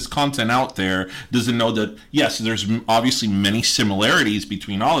puts this content out there doesn't know that, yes, there's obviously many similarities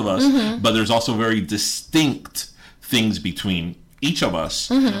between all of us, but there's also very distinct things between each of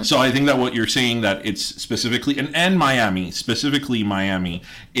us. So I think that what you're saying, that it's specifically and Miami,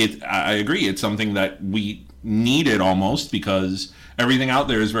 I agree, it's something that we needed almost, because everything out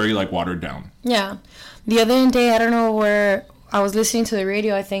there is very like watered down. Yeah. The other day, I don't know where, I was listening to the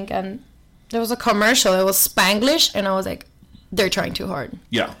radio, I think, and there was a commercial. It was Spanglish, and I was like, they're trying too hard.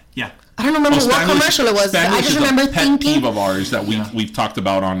 Yeah. I don't remember what commercial it was. I just remember thinking, pet peeve of ours that we've talked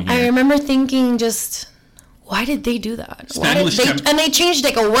about on here. I remember thinking, just, why did they do that? And they changed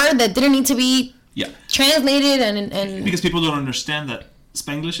like a word that didn't need to be translated, and because people don't understand that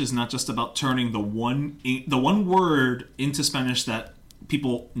Spanglish is not just about turning the one word into Spanish that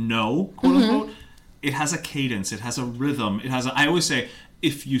people know, quote unquote. It has a cadence. It has a rhythm. I always say,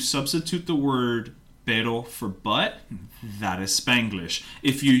 if you substitute the word pero for but, that is Spanglish.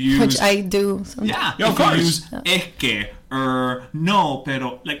 If you use, which I do sometimes. If you use es que or no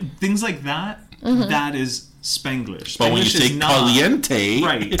pero, like things like that, that is Spanglish. But when you say caliente,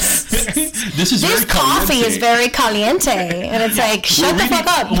 right? This coffee is very caliente, and it's like shut the fuck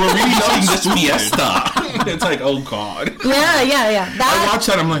up. We're really loving this fiesta. It's like, oh god. Yeah. I watch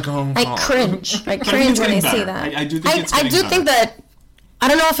that. I'm like, oh god. I cringe when I see that. I do think it's I do think that. I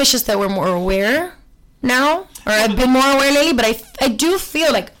don't know if it's just that we're more aware now, or I've been more aware lately, but I do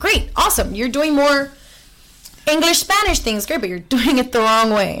feel like, great, awesome, you're doing more English, Spanish things, great, but you're doing it the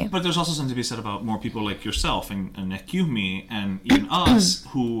wrong way. But there's also something to be said about more people like yourself and Nekumi and even us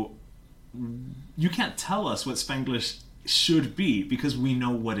who you can't tell us what Spanglish should be because we know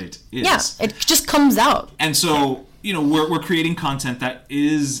what it is. Yeah, it just comes out. And so, we're creating content that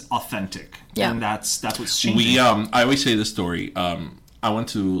is authentic. Yeah. And that's what's changing. I always say this story. I went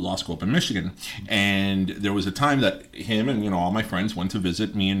to law school up in Michigan, and there was a time that him and all my friends went to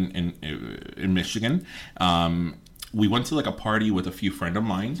visit me in Michigan. We went to like a party with a few friends of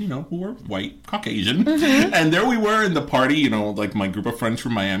mine, who were white, Caucasian, and there we were in the party, like my group of friends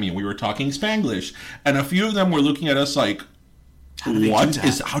from Miami, and we were talking Spanglish, and a few of them were looking at us like,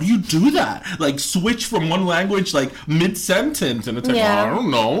 how do you do that? Like switch from one language like mid-sentence, and it's like, I don't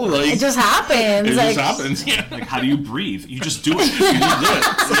know, like it just happens. Yeah. Like how do you breathe? You just do it. You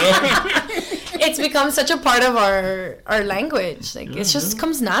just do it. It's become such a part of our language. Like it just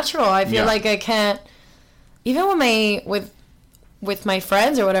comes natural. I feel like I can't, even with my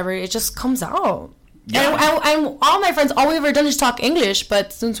friends or whatever, it just comes out. Yeah. And all my friends, all we've ever done is talk English,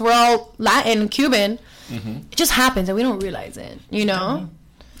 but since we're all Latin and Cuban, it just happens and we don't realize it,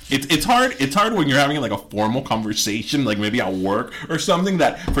 It's hard when you're having like a formal conversation, like maybe at work or something,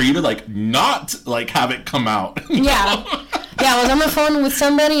 that for you to like not like have it come out. Yeah, I was on the phone with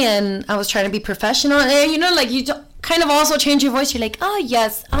somebody and I was trying to be professional, and like you kind of also change your voice. You're like, oh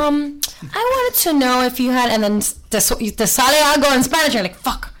yes, I wanted to know if you had, and then te sale algo in Spanish. You're like,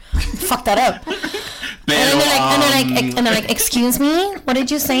 fuck that up. And they're like, excuse me, what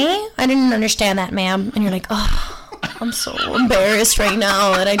did you say? I didn't understand that, ma'am. And you're like, oh, I'm so embarrassed right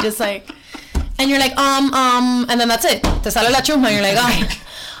now. And I just like, and you're like, and then that's it. Te sale la chuma. You're like, oh,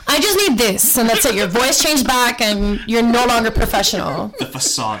 I just need this, and that's it. Your voice changed back, and you're no longer professional. The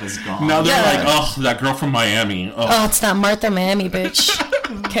facade is gone. Now they're like, oh, that girl from Miami. Oh, it's that Martha Miami bitch.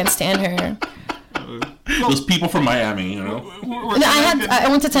 Can't stand her. Those people from Miami, I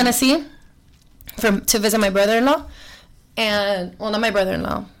went to Tennessee to visit my brother-in-law, and not my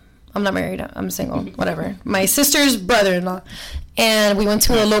brother-in-law. I'm not married. I'm single. Whatever. My sister's brother-in-law, and we went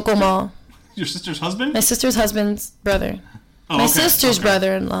to a local mall. Your sister's husband? My sister's husband's brother. Oh, my sister's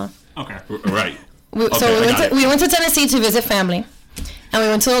brother-in-law. Okay. Right. We went to Tennessee to visit family, and we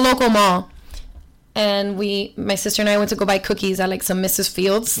went to a local mall, and my sister and I went to go buy cookies at like some Mrs.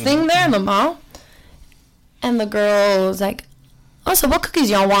 Fields thing there in the mall, and the girl was like, "Oh, so what cookies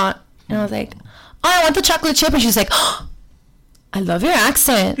y'all want?" And I was like, "Oh, I want the chocolate chip," and she's like, "Oh, I love your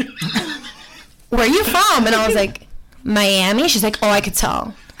accent. Where are you from?" And I was like, "Miami." She's like, "Oh, I could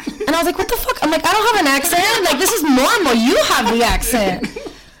tell." And I was like, what the fuck? I'm like, I don't have an accent. Like, this is normal. You have the accent.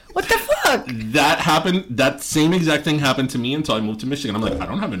 What the fuck? That same exact thing happened to me until I moved to Michigan. I'm like, I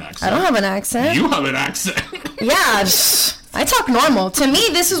don't have an accent. I don't have an accent. You have an accent. Yeah, I talk normal. To me,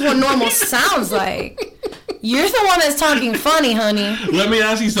 this is what normal sounds like. You're the one that's talking funny, honey. Let me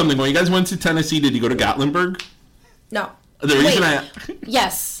ask you something. When you guys went to Tennessee, did you go to Gatlinburg? No. The reason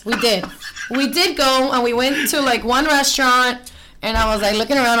Yes, we did. We did go, and we went to like one restaurant. And I was like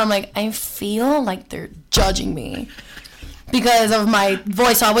looking around. I'm like, I feel like they're judging me because of my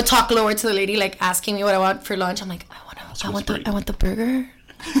voice. So I would talk lower to the lady, like asking me what I want for lunch. I'm like, I want the burger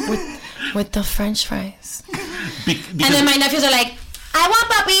with the French fries. And then my nephews are like, I want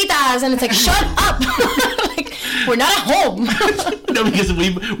papitas, and it's like, shut up. Like, we're not at home. No, because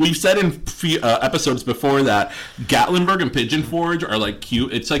we've said in episodes before that Gatlinburg and Pigeon Forge are like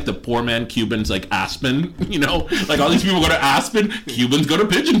cute. It's like the poor man Cubans, like Aspen. Like all these people go to Aspen, Cubans go to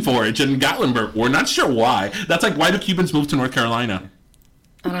Pigeon Forge and Gatlinburg. We're not sure why. That's like, why do Cubans move to North Carolina?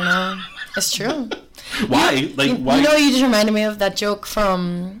 I don't know. It's true. Why? Why? You just reminded me of that joke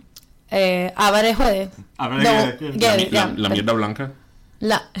from Álvarez Juez. La mierda blanca.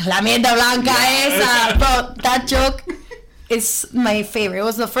 La mierda blanca esa. Bro, that joke is my favorite. It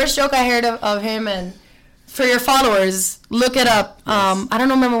was the first joke I heard of him, and for your followers, look it up. Yes. I don't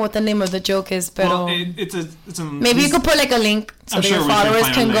remember what the name of the joke is, but maybe you could put like a link so that your followers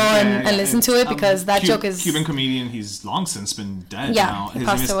can go and listen to it, because that joke is... Cuban comedian, he's long since been dead now. He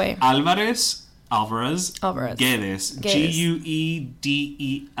passed away. Alvarez Guedes. Guedes.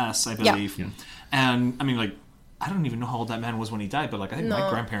 Guedes, I believe. Yeah. And, I mean, like, I don't even know how old that man was when he died, but like I think my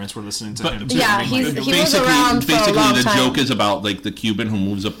grandparents were listening to him. Yeah, he was around for a long the time. joke is about like the Cuban who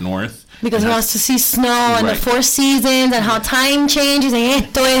moves up north because he wants to see snow and the 4 seasons and how time changes. And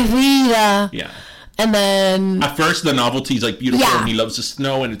esto es vida. Yeah. And then at first the novelty's like beautiful and he loves the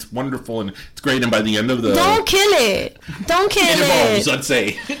snow and it's wonderful and it's great, and by the end of the don't kill it. Evolves, I'd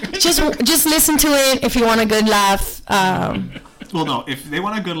say. just listen to it if you want a good laugh. Well, no, if they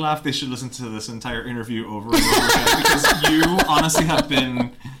want a good laugh, they should listen to this entire interview over and over again, because you honestly have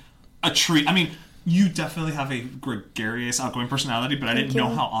been a treat. I mean, you definitely have a gregarious, outgoing personality, but I didn't know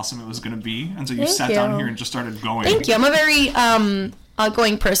how awesome it was going to be until you sat down here and just started going. Thank you. I'm a very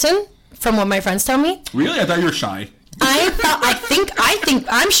outgoing person, from what my friends tell me. Really? I thought you were shy. I think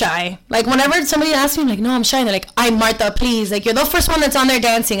I'm shy. Like, whenever somebody asks me, I'm like, no, I'm shy. And they're like, I'm Martha, please. Like, you're the first one that's on there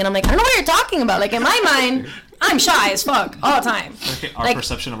dancing. And I'm like, I don't know what you're talking about. Like, in my mind, I'm shy as fuck all the time. Okay, our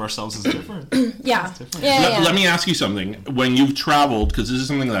perception of ourselves is different. Yeah. Let me ask you something. When you've traveled, because this is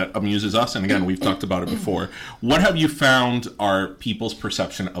something that amuses us, and again, we've talked about it before, what have you found are people's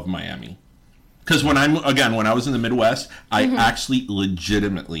perception of Miami? Because when I was in the Midwest, I actually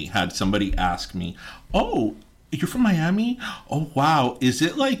legitimately had somebody ask me, oh, you're from Miami? Oh, wow. Is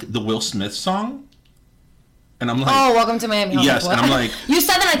it like the Will Smith song? And I'm like, oh, Welcome to Miami. Yes, and I'm like, you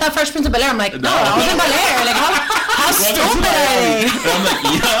said that, I thought Fresh Prince of Bel-Air. I'm like, no, I was in Bel-Air. Like, how stupid are they? And I'm like,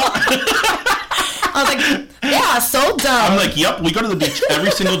 yeah. I was like, yeah, so dumb. I'm like, yep, we go to the beach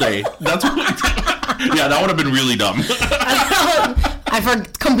every single day. That's what yeah, that would have been really dumb. I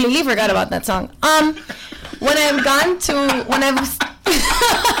completely forgot about that song. When I've gone to,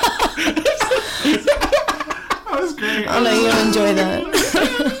 that was great. I'll let you enjoy that.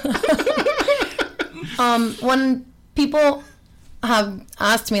 When people have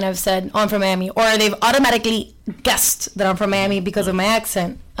asked me and I've said, oh, I'm from Miami, or they've automatically guessed that I'm from Miami because of my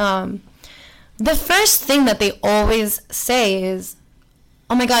accent, the first thing that they always say is,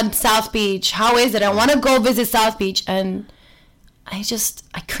 oh my God, South Beach, how is it? I want to go visit South Beach. And I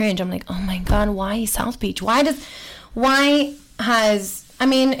cringe. I'm like, oh my God, why South Beach?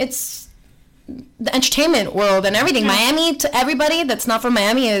 It's the entertainment world and everything. Miami, to everybody that's not from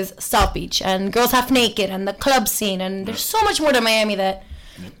Miami, is South Beach and Girls Half Naked and the club scene, and there's so much more to Miami that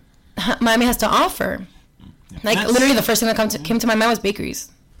Miami has to offer. Like, literally the first thing that came to my mind was bakeries.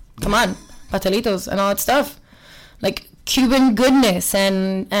 Come on, pastelitos and all that stuff, like Cuban goodness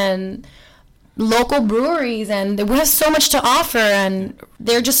and local breweries, and we have so much to offer, and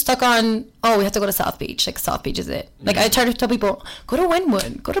they're just stuck on, oh, we have to go to South Beach. Like, South Beach is it. Like, I try to tell people, go to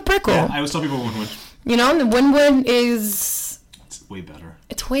Wynwood, go to Brickell. Yeah, I always tell people Wynwood. You know, and Wynwood is... It's way better.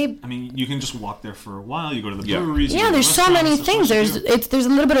 I mean, you can just walk there for a while. You go to the breweries. Yeah, there's so many things. There's a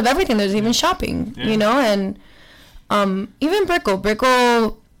little bit of everything. There's even shopping, you know, and even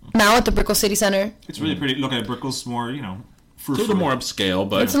Brickell, now at the Brickell City Center. It's really pretty. Look at Brickell's more, you know, it's a little more upscale,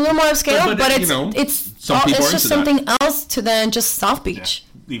 but it's a little more upscale, but it's, you know, it's just something that. else to then just South Beach.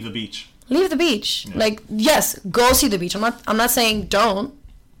 Yeah. Leave the beach. Yeah. Like, yes, go see the beach. I'm not saying don't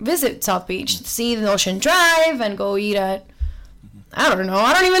visit South Beach. See the Ocean Drive and go eat at, I don't know.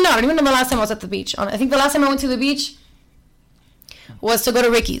 I don't even know the last time I was at the beach. I think the last time I went to the beach was to go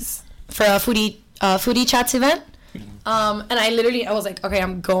to Ricky's for a foodie chats event. And I was like, okay,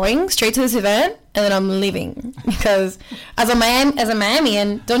 I'm going straight to this event and then I'm leaving, because as a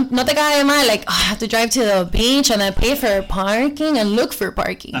Miamian, not the guy am I like, oh, I have to drive to the beach and I pay for parking and look for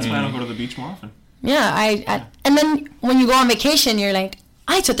parking. That's why I don't go to the beach more often. Yeah, and then when you go on vacation, you're like,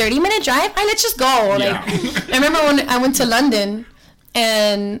 it's a 30-minute drive. Let's just go. Like, I remember when I went to London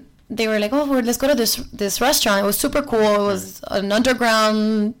and they were like, oh, let's go to this restaurant. It was super cool. It was an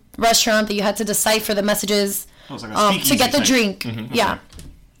underground restaurant that you had to decipher the messages to get the drink. Mm-hmm. Yeah.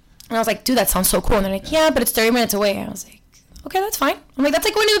 And I was like, dude, that sounds so cool. And they're like, yeah, but it's 30 minutes away. And I was like, okay, that's fine. I'm like, that's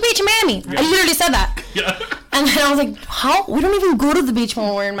like going to the beach in Miami. Yeah. I literally said that. Yeah. And then I was like, how? We don't even go to the beach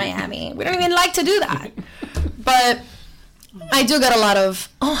when we're in Miami. We don't even like to do that. But I do get a lot of,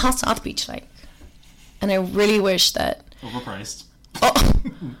 oh, how's South Beach like? And I really wish that... Overpriced.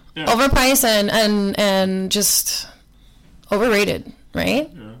 Yeah. Overpriced and just overrated, right?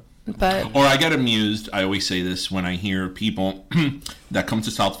 Yeah. But or I get amused, I always say this when I hear people that come to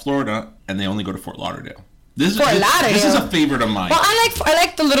South Florida and they only go to Fort Lauderdale. This is a favorite of mine. Well, I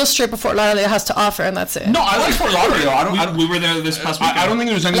like the little strip of Fort Lauderdale has to offer, and that's it. No, I like Fort Lauderdale. We were there this past weekend. I don't think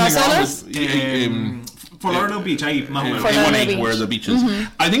there's anything wrong with Fort Lauderdale Beach, ahí, más o menos. Fort Lauderdale Beach. Where the beach is.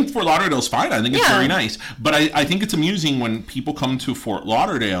 I think Fort Lauderdale's fine. I think it's Yeah. very nice. But I think it's amusing when people come to Fort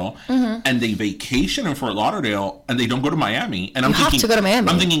Lauderdale and they vacation in Fort Lauderdale and they don't go to Miami. And I'm You have thinking, to go to Miami.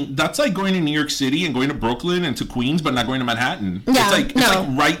 I'm thinking that's like going to New York City and going to Brooklyn and to Queens, but not going to Manhattan. Yeah, it's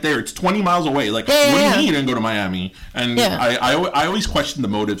like right there. It's 20 miles away. Like, Yeah, what do yeah. you mean you didn't go to Miami? And Yeah. I always question the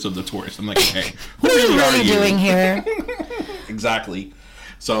motives of the tourists. I'm like, okay, who What are you really really are you? doing here? Exactly.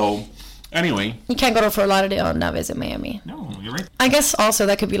 So, anyway. You can't go to Fort Lauderdale and not visit Miami. No, you're right. I guess also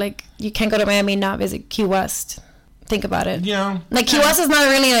that could be like, you can't go to Miami and not visit Key West. Think about it. Yeah. Like, Key West is not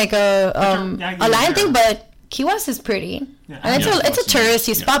really like a you're land there. thing, but Key West is pretty. Yeah. And it's a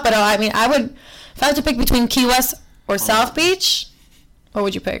touristy spot, but I mean, I would, if I had to pick between Key West or South Beach, what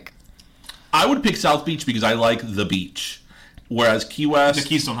would you pick? I would pick South Beach because I like the beach. Whereas Key West... The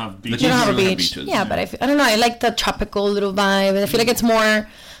Keys don't have beaches. You don't have a don't have beach. beaches. Yeah, but I don't know. I like the tropical little vibe. I feel like it's more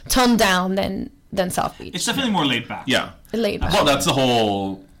toned down than South Beach. It's definitely more laid back. Yeah. Laid back. Well, that's the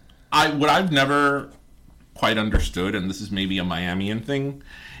whole... What I've never quite understood, and this is maybe a Miamian thing,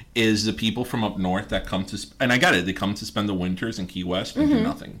 is the people from up north that come to... And I get it. They come to spend the winters in Key West and do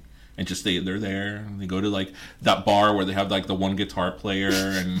nothing. And just they're there. And they go to like that bar where they have like the one guitar player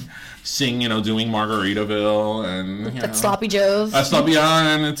and sing, doing Margaritaville and That Sloppy Joe's. That's Sloppy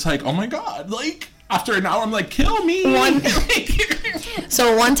and it's like, oh my god, like after an hour I'm like, kill me.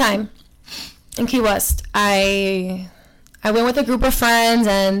 So one time in Key West, I went with a group of friends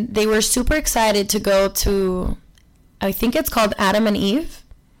and they were super excited to go to, I think it's called Adam and Eve.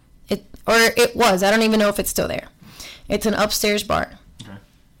 It was. I don't even know if it's still there. It's an upstairs bar. Okay.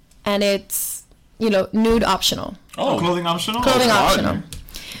 And it's, nude optional. Oh, Clothing optional? Clothing God. optional.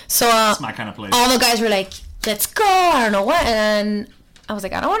 So That's my kind of place. all the guys were like, let's go. I don't know what. And I was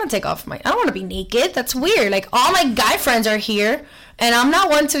like, I don't want to take off I don't want to be naked. That's weird. Like, all my guy friends are here. And I'm not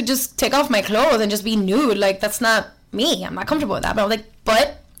one to just take off my clothes and just be nude. Like, that's not me. I'm not comfortable with that. But I was like,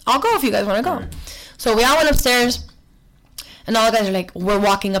 but I'll go if you guys want to go. Right. So we all went upstairs. And all the guys are like, we're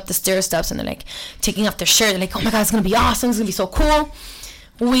walking up the stair steps. And they're like, taking off their shirt. They're like, oh my God, it's going to be awesome. It's going to be so cool.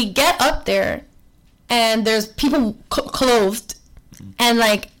 We get up there. And there's people clothed. And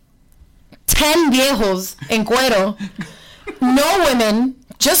like 10 viejos en cuero. No women,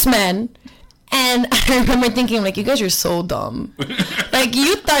 just men. And I remember thinking, like, you guys are so dumb. Like,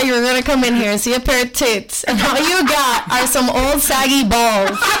 you thought you were going to come in here and see a pair of tits. And all you got are some old saggy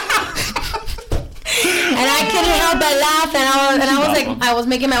balls. And I couldn't help but laugh. And I was like, I was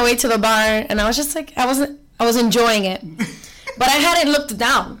making my way to the bar. And I was just like, I was enjoying it. But I hadn't looked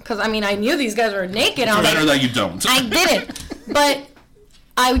down. Because, I mean, I knew these guys were naked. I was better like, that you don't. I didn't. But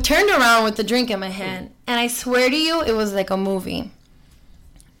I turned around with the drink in my hand, and I swear to you, it was like a movie.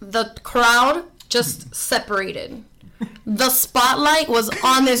 The crowd just separated. The spotlight was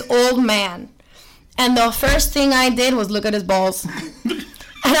on this old man. And the first thing I did was look at his balls. And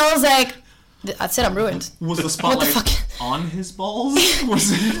I was like, that's it, I'm ruined. Was the spotlight What the fuck? on his balls?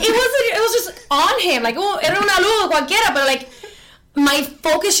 Was it? It was just on him. Like, oh, era una luz cualquiera, but like, my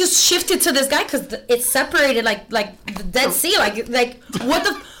focus just shifted to this guy because it separated like the Dead Sea. Like what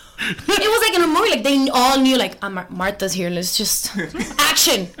the? It was like in a movie. Like they all knew. Like Martha's here. Let's just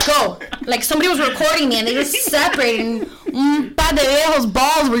action go. Like somebody was recording me and they just separated. And Padre Viejo's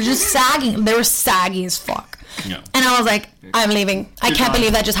balls were just sagging. They were saggy as fuck. Yeah. And I was like, I'm leaving. I can't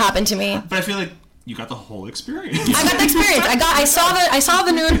believe that just happened to me. But I feel like you got the whole experience. I got the experience. I saw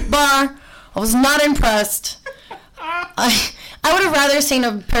the nude bar. I was not impressed. I would have rather seen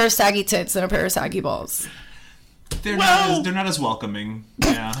a pair of saggy tits than a pair of saggy balls. They're not as welcoming.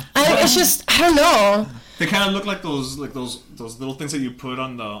 Yeah. It's just, I don't know. They kind of look like those little things that you put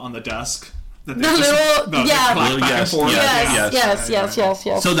on the desk. That The little, yeah. clack back and forth. Yes.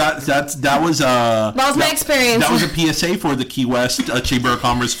 So that was That was my experience. That was a PSA for the Key West Chamber of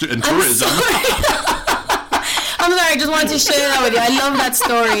Commerce and Tourism. I'm sorry, I just wanted to share that with you. I love that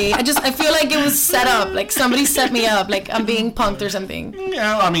story. I feel like it was set up. Like somebody set me up. Like I'm being punked or something.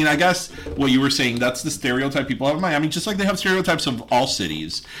 Yeah, I mean, I guess what you were saying, that's the stereotype people have in Miami, just like they have stereotypes of all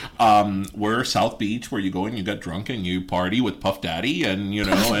cities. We're South Beach, where you go and you get drunk and you party with Puff Daddy and,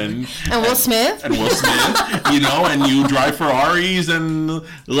 and Will Smith. And Will Smith, and you drive Ferraris and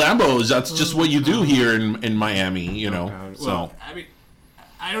Lambos. That's just what you do here in Miami, Well, so. I mean,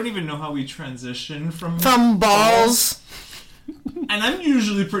 I don't even know how we transition from balls. And I'm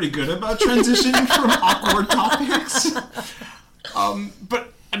usually pretty good about transitioning from awkward topics.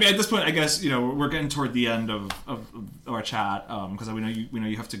 But I mean, at this point, I guess we're getting toward the end of our chat because we know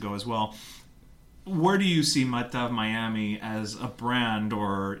you have to go as well. Where do you see Martha of Miami as a brand,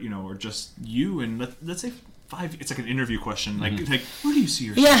 or just you in let's say it's like an interview question. Like where do you see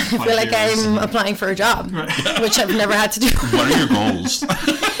yourself? Yeah, in 5 I feel like years? I'm applying for a job, which I've never had to do. What are your goals?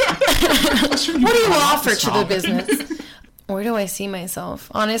 What do you offer to the business? Where do I see myself?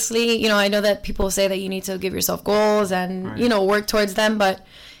 Honestly, I know that people say that you need to give yourself goals and, work towards them, but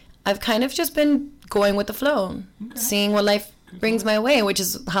I've kind of just been going with the flow, seeing what life brings my way, which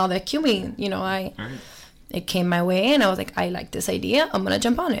is how the QB, it came my way and I was like, I like this idea. I'm going to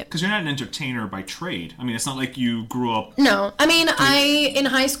jump on it. Because you're not an entertainer by trade. I mean, it's not like you grew up... No. I mean, in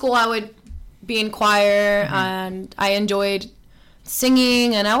high school, I would be in choir and I enjoyed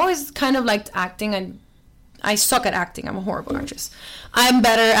singing and I always kind of liked acting, and I suck at acting. I'm a horrible actress. I'm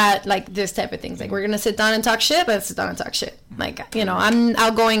better at like this type of things. Like, we're going to sit down and talk shit, let's sit down and talk shit. Like, I'm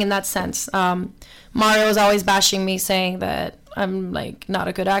outgoing in that sense. Mario's always bashing me, saying that I'm like not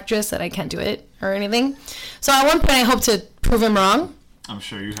a good actress, that I can't do it or anything. So at one point I hope to prove him wrong. I'm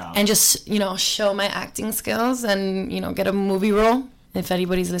sure you have. And just, show my acting skills and, get a movie role if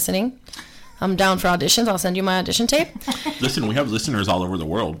anybody's listening. I'm down for auditions. I'll send you my audition tape. Listen, we have listeners all over the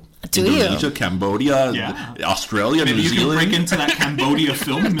world. Do Indonesia, you? Cambodia, Australia, Maybe New Zealand. You can break into that Cambodia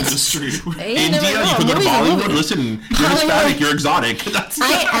film industry. Hey, India, you can go to Bollywood. Listen, you're Hispanic, you're exotic.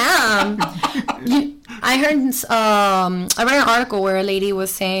 I am. I heard, I read an article where a lady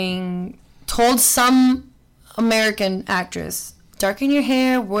was told some American actress, darken your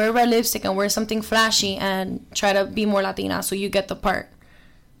hair, wear red lipstick, and wear something flashy, and try to be more Latina so you get the part.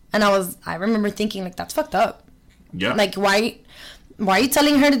 And I remember thinking, like, that's fucked up. Yeah. Like, why are you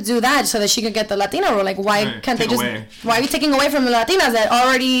telling her to do that so that she could get the Latina role? Like, why can't they just... Away. Why are you taking away from the Latinas that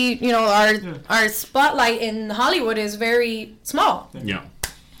already, our spotlight in Hollywood is very small? Yeah.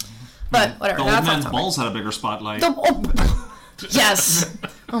 But whatever. The old man's balls had a bigger spotlight. Yes.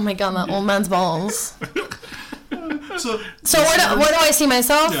 Oh my god, that old man's balls. So where do I see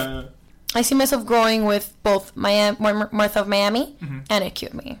myself? Yeah. I see myself growing with both Martha of Miami and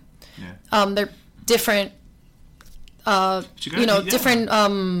Acute Me. Yeah. They're different. Different.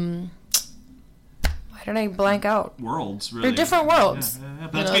 Why did I blank out? Worlds, really. They're different worlds. Yeah.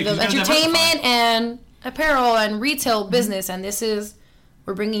 The entertainment and apparel and retail business, and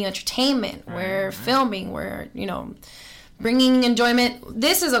we're bringing entertainment. We're filming. We're bringing enjoyment.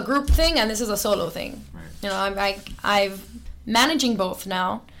 This is a group thing, and this is a solo thing. Right. I've managing both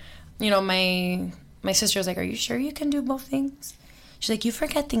now. My sister was like, "Are you sure you can do both things?" She's like, "You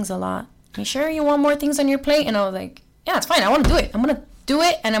forget things a lot. You sure you want more things on your plate?" And I was like, "Yeah, it's fine. I want to do it. I'm gonna do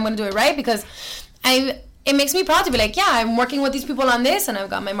it, and I'm gonna do it right because it makes me proud to be like, yeah, I'm working with these people on this, and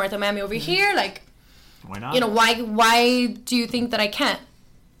I've got my Martha Miami over here. Like, why not? Why do you think that I can't?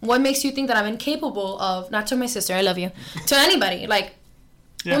 What makes you think that I'm incapable of? Not to my sister, I love you. To anybody, like,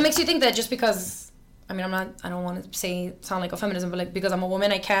 what makes you think that just because?" I mean, I don't want to sound like a feminism, but like, because I'm a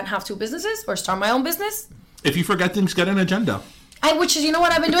woman, I can't have two businesses or start my own business. If you forget things, get an agenda. Which is,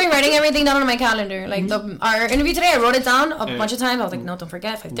 what I've been doing, writing everything down on my calendar. Like, our interview today, I wrote it down a bunch of times. I was like, no, don't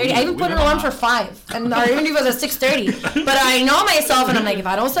forget, 5:30. I even put an alarm for 5. And our interview was at 6:30. But I know myself, and I'm like, if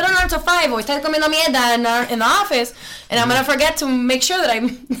I don't set an alarm to 5, voy a estar comiendo mierda in the office, and I'm going to forget to make sure that I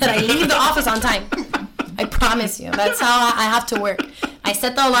leave the office on time. I promise you. That's how I have to work. I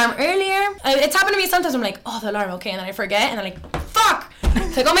set the alarm earlier. It's happened to me sometimes. I'm like, oh, the alarm, okay. And then I forget, and I'm like, fuck!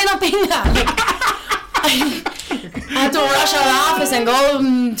 Estoy comiendo pinga. Like, I had to rush out of the office and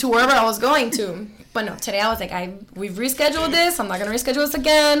go to wherever I was going to. But no, today I was like, we've rescheduled this. I'm not going to reschedule this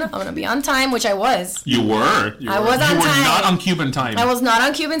again. I'm going to be on time, which I was. You were. I was on time. You were not on Cuban time. I was not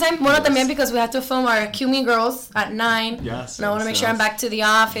on Cuban time. Well, también because we had to film our Cuban Girls at 9. Yes. And I want to make sure I'm back to the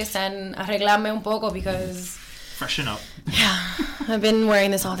office and arreglarme un poco because... Freshen up. Yeah. I've been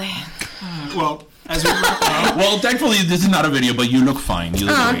wearing this all day. Well... Well, thankfully this is not a video, but you look fine. You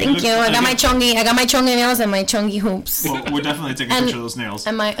look great. Thank you. I got my chongy nails and my chongy hoops. Well, we'll definitely take a picture of those nails.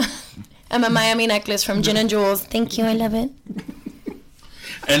 And my Miami necklace from Gin and Jules. Thank you. I love it.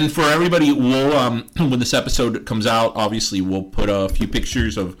 And for everybody, we'll when this episode comes out, obviously we'll put a few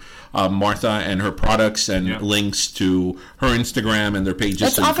pictures of Martha and her products and links to her Instagram and their pages.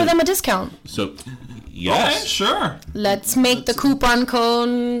 Let's offer them a discount. So, yes, okay, sure. Let's make the coupon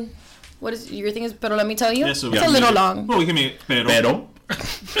code. What is your thing? Is pero let me tell you. Yes, it's a little long. Well, we can make pero.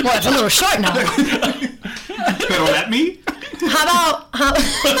 Well, it's a little short now. Pero let me. How about? I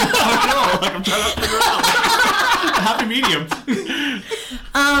don't know. Like, I'm trying to figure out. A happy medium.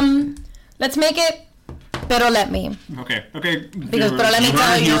 Let's make it. Pero let me. Okay. Because pero let me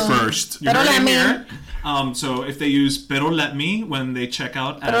tell you. First. Pero let me. So if they use pero let me when they check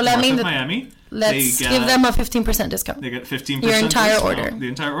out at Martha Miami. Let's give them a 15% discount. They get 15% your entire discount. order. The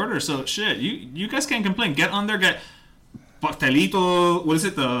entire order. So shit, you guys can't complain. Get on there, get pastelito. What is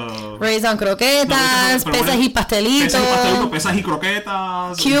it? The Raisin croquetas, pesas y pastelito. Pesas y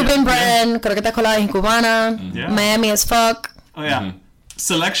croquetas. Cuban bread, croquetas coladas y cubana. Miami as fuck. Oh yeah.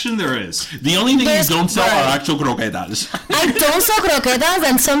 Selection there is. The only thing There's you don't sell bread. are actual croquetas. I don't sell croquetas,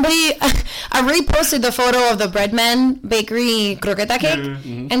 and I reposted the photo of the Breadman Bakery croqueta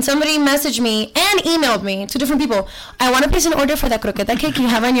cake, and somebody messaged me and emailed me, 2 different people. I want to place an order for that croqueta cake you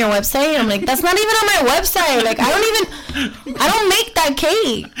have on your website. I'm like, that's not even on my website. Like, I don't make that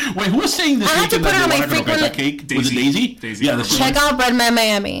cake. Wait, who was saying this I have to weekend put it on that my they wanted a croqueta frequent- cake? Was it Daisy? Daisy. Yeah, that's Check out Breadman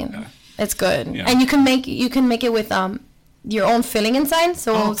Miami. It's good, Yeah. and you can make it with your own filling inside.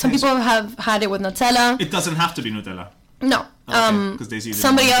 So Okay, some people have had it with Nutella. It doesn't have to be Nutella. No. Okay, 'cause Daisy didn't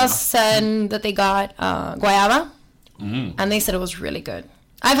Somebody want else Nutella. said that they got guayaba, and they said it was really good.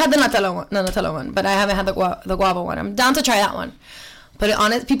 I've had the Nutella one, but I haven't had the guava one. I'm down to try that one.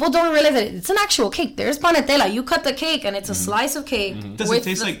 But people don't realize that it's an actual cake. There's panetela. You cut the cake, and it's a slice of cake. Does it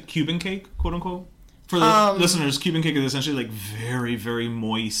taste like Cuban cake, quote unquote? For the listeners, Cuban cake is essentially like very, very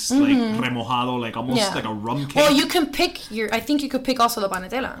moist, like remojado, like almost like a rum cake. Well, you can pick I think you could pick also the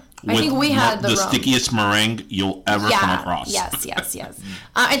panetela. I think we had the rum. stickiest meringue you'll ever come across. Yes.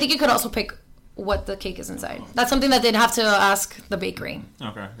 I think you could also pick what the cake is inside. That's something that they'd have to ask the bakery.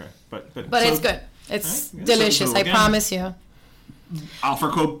 Okay. But But so it's good. It's Alright, delicious. so I again, promise you. Offer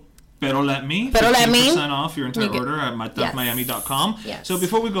code Pero Let Me. Pero Let Me. 15% off your entire You get- order at matapmiami.com. Yes. So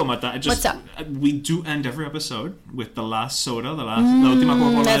before we go, Mata, What's up? We do end every episode with the last soda, la última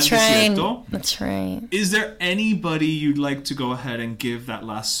Coca-Cola That's del right. desierto. That's right. Is there anybody you'd like to go ahead and give that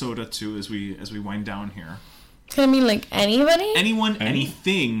last soda to as we wind down here? It's gonna be like anybody. Anyone,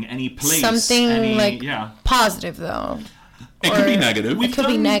 anything, any place, Something like yeah. positive though. It could be Or- negative. It could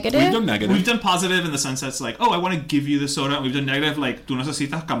be negative. We've done negative. We've done positive in the sense that's like, oh, I want to give you the soda. And we've done negative like, tú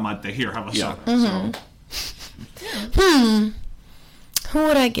necesitas calmarte. Here, have a Yeah. soda. Who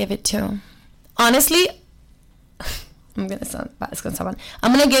would I give it to? Honestly, I'm gonna sound bad. It's gonna sound bad.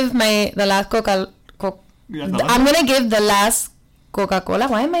 I'm gonna give the last I'm gonna give the last Coca-Cola.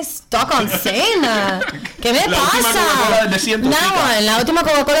 Why am I stuck on saying that? ¿Qué me La última Coca-Cola del pasa? desierto, That chica. one, la última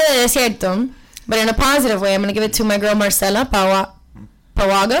Coca-Cola del desierto. But in a positive way, I'm gonna give it to my girl Marcela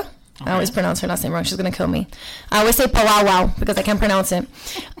Pawaga. I always pronounce her last name wrong. She's gonna kill me. I always say Pawawa because I can't pronounce it.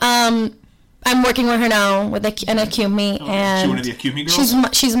 I'm working with her now with an Acumi, and She one of the Acumi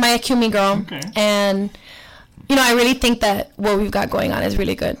girls? she's my Acumi girl, Okay. and I really think that what we've got going on is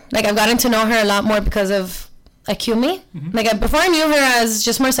really good. Like, I've gotten to know her a lot more because of Acumi. Like, before I knew her as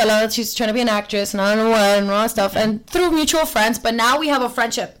just Marcella, she's trying to be an actress and I don't know what and all that stuff, and through mutual friends. But now we have a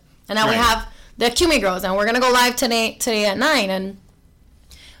friendship, and now we Right. have the Acumi girls, and we're gonna go live today at 9, and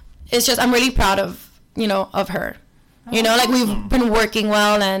it's just I'm really proud of her. Like, we've been working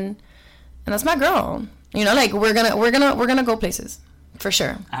well, and that's my girl. Like, we're gonna go places for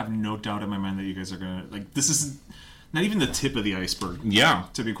sure. I have no doubt in my mind that you guys are gonna like. This is not even the tip of the iceberg. Yeah.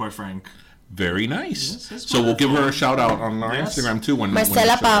 To be quite frank. Very nice. Yes, So we'll give her a shout out on our Yes. Instagram too when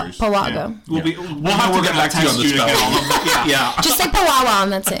Marcela when she shares. Pawaga. We'll have to get back to you on the spelling. Yeah. Just say Pawawa,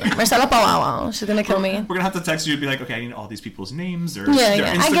 and that's it. Marcela Pawawa. She's gonna kill me. We're gonna have to text you and be like, okay, I need all these people's names or Yeah, their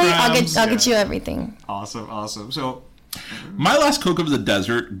yeah. Instagrams. I'll get you everything. Awesome. So My last Coke of the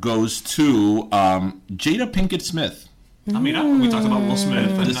Desert goes to Jada Pinkett Smith. I mean, we talked about Will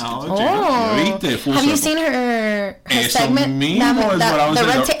Smith and now Jada. Viste, full Have you circle. seen her Eso segment? mismo is what I was the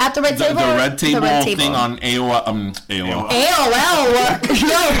saying. red at the red table. The red table The red thing on AOL. AOL. AOL.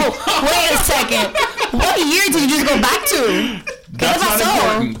 Yo, wait a second. What year did you just go back to? That's not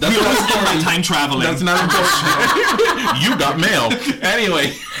important. That's not important. Time traveling. That's not important. You got mail.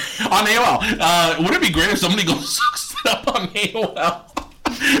 Anyway, on AOL. Wouldn't it be great if somebody goes sucks it up on AOL?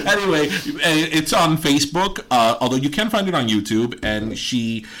 Anyway, it's on Facebook, although you can find it on YouTube. And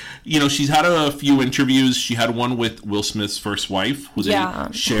she's had a few interviews. She had one with Will Smith's first wife, who they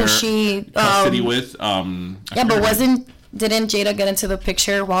share custody with. Didn't Jada get into the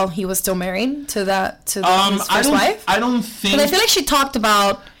picture while he was still married to his first wife? I don't think. Because I feel like she talked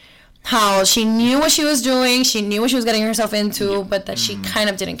about how she knew what she was doing, she knew what she was getting herself into, but that she kind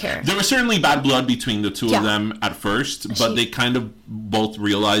of didn't care. There was certainly bad blood between the two of them at first, but they kind of both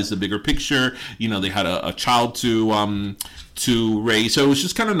realized the bigger picture. They had a child to raise, so it was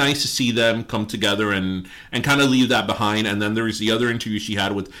just kind of nice to see them come together and kind of leave that behind. And then there was the other interview she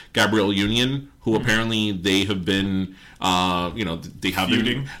had with Gabrielle Union, who apparently they have been, they have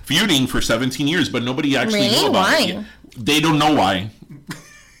been feuding for 17 years, but nobody actually knew about it. They don't know why.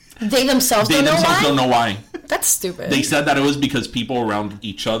 They themselves don't know why? That's stupid. They said that it was because people around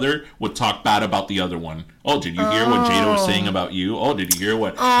each other would talk bad about the other one. Oh, did you hear what Jada was saying about you? Oh, did you hear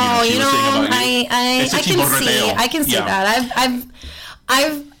what she was saying about you? I can see that.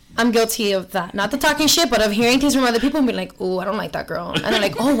 I'm guilty of that. Not the talking shit, but of hearing things from other people and being like, oh, I don't like that girl. And they're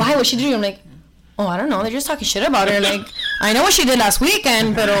like, oh, why? What'd she do? I'm like, oh, I don't know. They're just talking shit about her. Like, I know what she did last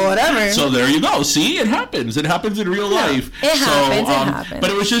weekend, but whatever. So there you go. See, it happens. It happens in real life. It happens.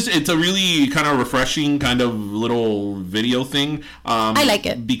 But it's a really kind of refreshing kind of little video thing. I like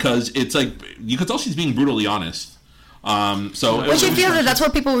it. Because it's like, you could tell she's being brutally honest. Which I feel that's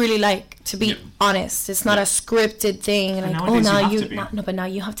what people really like, to be honest. It's not a scripted thing. Like, oh, now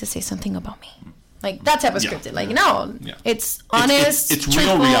you have to say something about me. Like, that type of scripted. Like, no, it's honest. It's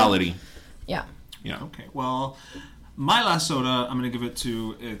real reality. Yeah. Yeah. Okay. Well, my last soda, I'm going to give it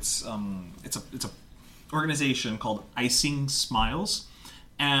to it's a organization called Icing Smiles,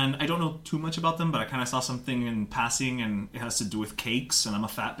 and I don't know too much about them, but I kind of saw something in passing, and it has to do with cakes, and I'm a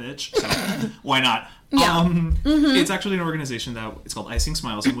fat bitch, so why not? Yeah. It's actually an organization that it's called Icing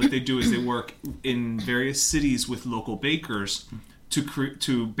Smiles, and what they do is they work in various cities with local bakers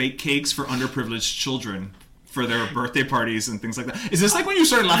to bake cakes for underprivileged children for their birthday parties and things like that. Is this like when you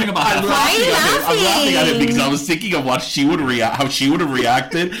started laughing about I'm laughing at it because I was thinking of what she would how she would have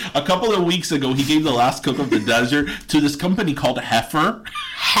reacted. A couple of weeks ago, he gave the last cook of the desert to this company called Heifer.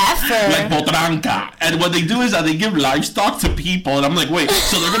 Like potranca. And what they do is that they give livestock to people. And I'm like, wait,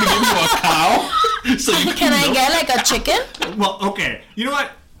 so they're going to give you a cow? So you can I get like a chicken? Well, okay. You know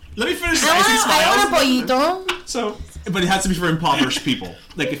what? Let me finish. I want a pollito. So... But it has to be for impoverished people.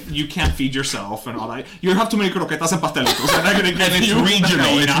 Like, if you can't feed yourself and all that, you have too many croquetas and pastelitos. They're not going to get and it's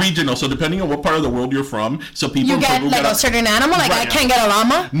regional. It's regional. So depending on what part of the world you're from, so people you get like a certain animal. Like I can't get a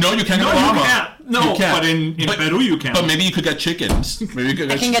llama. No, you can't get a llama. You can't. No, you can't. But in Peru you can. But maybe you could get chickens. Maybe you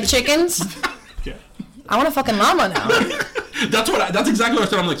could I can get chickens. Yeah. I want a fucking llama now. That's exactly what I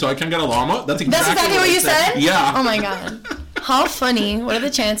said. I'm like, so I can't get a llama. That's exactly what you said. Yeah. Oh my god. How funny. What are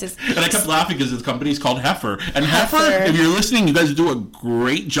the chances? And I kept laughing because the company's called Heifer. And Heifer, if you're listening, you guys do a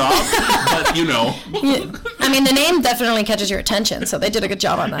great job. But, you know. I mean, the name definitely catches your attention, so they did a good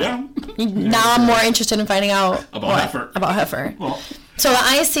job on that. Yeah. Now I'm more interested in finding out about Heifer. About Heifer. Well, so the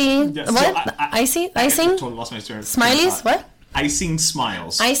icing... Yeah, what? So Icing? I totally lost my story. Smileys? What? Icing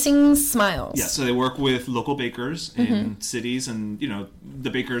Smiles. Icing Smiles. Yeah, so they work with local bakers in cities, and, you know, the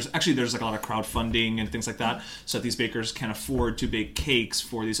bakers... Actually, there's, like, a lot of crowdfunding and things like that, so that these bakers can afford to bake cakes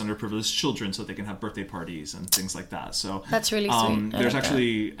for these underprivileged children so that they can have birthday parties and things like that. So that's really sweet. There's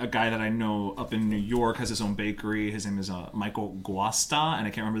actually a guy that I know up in New York, has his own bakery. His name is Michael Guasta, and I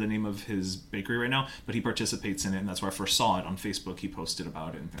can't remember the name of his bakery right now, but he participates in it, and that's where I first saw it on Facebook. He posted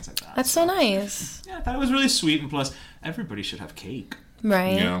about it and things like that. That's so nice. Yeah, I thought it was really sweet, and plus, everybody should have cake.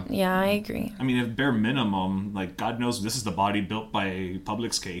 Right. Yeah, I agree. I mean, at bare minimum, like, God knows this is the body built by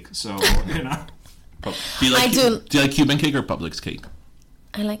Publix cake, so, you know. Do you like Cuban cake or Publix cake?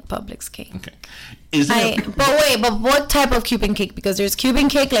 I like Publix cake. Okay. But what type of Cuban cake? Because there's Cuban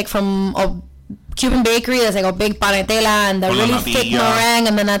cake, like, from a Cuban bakery that's like a big panetela and the really thick meringue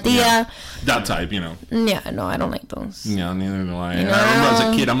and the natilla. Yeah. That type, you know. Yeah, no, I don't like those. Yeah, neither do I. I remember as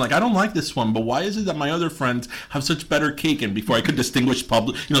a kid, I'm like, I don't like this one, but why is it that my other friends have such better cake? And before I could distinguish there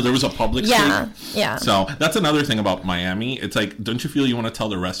was a Publix cake. Yeah. So that's another thing about Miami. It's like, don't you feel you want to tell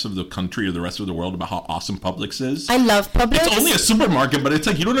the rest of the country or the rest of the world about how awesome Publix is? I love Publix. It's only a supermarket, but it's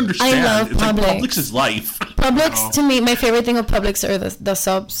like, you don't understand. I love it's Publix. Like Publix is life. Publix, to me, my favorite thing of Publix are the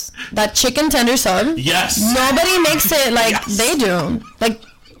subs. That chicken tender sub. Yes. Nobody makes it like they do. Like,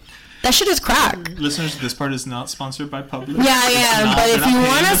 that shit is crack. Listeners, this part is not sponsored by Publix. Yeah, but if you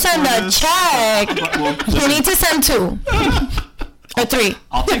want to send a check, you need to send 2 or 3.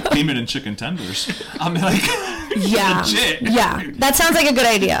 I'll take payment in chicken tenders. I'm like, legit. Yeah, that sounds like a good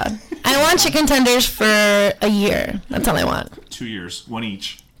idea. I want chicken tenders for a year. That's all I want. 2 years, 1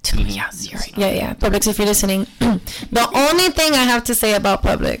 each. 2 years, you're right. Yeah. Publix, if you're listening. The only thing I have to say about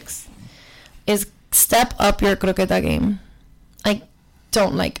Publix is step up your croqueta game. I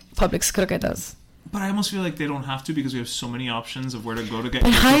don't like Publix croquetas. But I almost feel like they don't have to because we have so many options of where to go to get.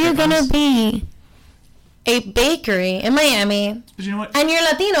 But how are you gonna be a bakery in Miami? But you know what? And you're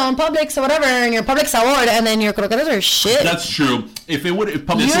Latino in Publix or whatever, and you're Publix Sabor, and then your croquetas are shit. That's true. If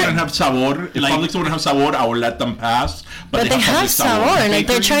Publix wouldn't have Sabor, Publix wouldn't have Sabor, I would let them pass. But they have Sabor. Like,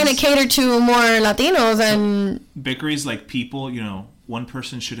 they're trying to cater to more Latinos and bakeries, like, people, you know, one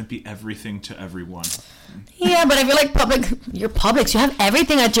person shouldn't be everything to everyone. Yeah, but I feel like you're Publix. You have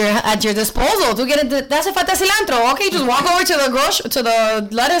everything at your disposal. To get it, that's a falta cilantro. Okay, just walk over to the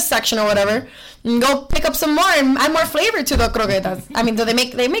lettuce section or whatever, and go pick up some more and add more flavor to the croquetas. I mean, do they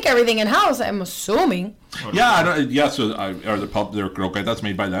make everything in house? I'm assuming. Yeah, So are their croquetas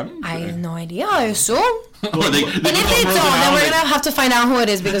made by them? I have no idea. I assume. They and if they don't, then we're gonna have to find out who it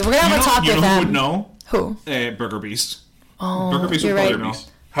is because we're gonna have a talk with them. Who would know? Who? Burger Beast. Oh, Burger Beast you're right. know.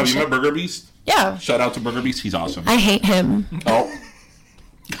 Have you met Burger Beast? Yeah. Shout out to Burger Beast. He's awesome. I hate him. Oh.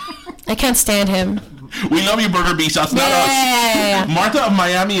 I can't stand him. We love you, Burger Beast. That's not us. Yeah. Martha of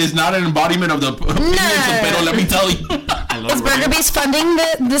Miami is not an embodiment of the opinions of Pero, let me tell you. Is Burger Beast funding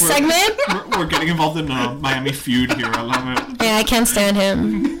the segment? We're getting involved in a Miami feud here. I love it. Yeah, I can't stand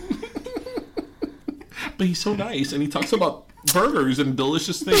him. But he's so nice, and he talks about burgers and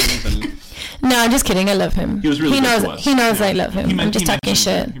delicious things. And no, I'm just kidding. I love him. He was really good to us. He knows I love him. I'm just talking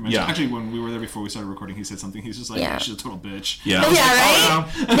shit. Yeah. Actually, when we were there before we started recording, he said something. He's just like, she's a total bitch. Yeah. Yeah,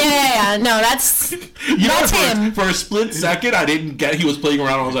 right? Yeah. No, that's him. For a split second, I didn't get he was playing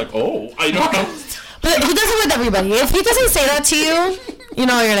around. I was like, oh, I know. But he does it with everybody. If he doesn't say that to you, you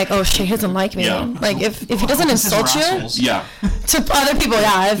know, you're like, oh shit, he doesn't like me. Yeah. Like if he doesn't insult you to other people,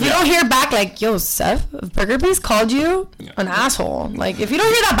 if you don't hear back like, yo, Seth, Burger Beast called you an asshole. Like if you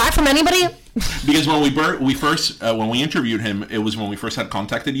don't hear that back from anybody. Because when we first when we interviewed him, it was when we first had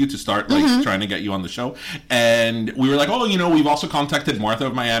contacted you to start trying to get you on the show, and we were like, oh, you know, we've also contacted Martha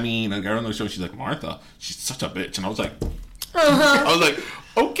of Miami and I got her on the show. She's like, Martha, she's such a bitch, and I was like,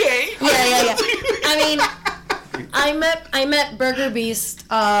 okay. Yeah. I mean, I met Burger Beast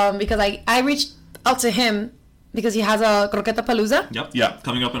because I reached out to him because he has a Croqueta Palooza. Yep. Yeah.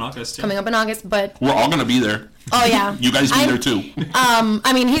 Coming up in August. But we're all gonna be there. Oh yeah. You guys be there too.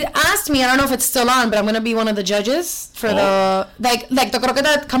 I mean, he asked me. I don't know if it's still on, but I'm gonna be one of the judges for the like the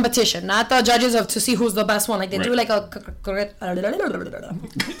croqueta competition, not the judges to see who's the best one. Like they do like a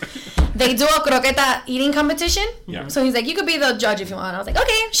they do a croqueta eating competition. Yeah. So he's like, you could be the judge if you want. I was like,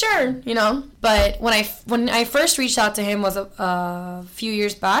 okay, sure, you know. But when I first reached out to him was a few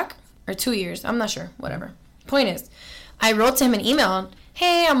years back or 2 years. I'm not sure. Whatever. Point is, I wrote to him an email.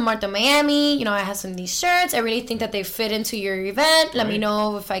 Hey, I'm Martha Miami. You know, I have some of these shirts. I really think that they fit into your event. Let me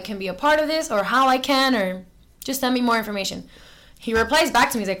know if I can be a part of this or how I can, or just send me more information. He replies back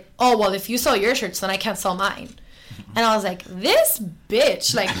to me. He's like, oh, well, if you sell your shirts, then I can't sell mine. And I was like, this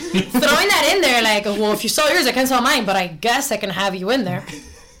bitch, like throwing that in there, like, well, if you sell yours, I can't sell mine, but I guess I can have you in there.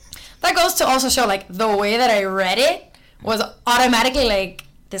 That goes to also show, like, the way that I read it was automatically like,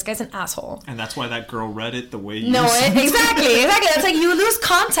 this guy's an asshole. And that's why that girl read it the way you exactly. It's like you lose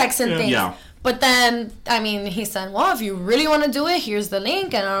context in things. Yeah. But then, I mean, he said, well, if you really want to do it, here's the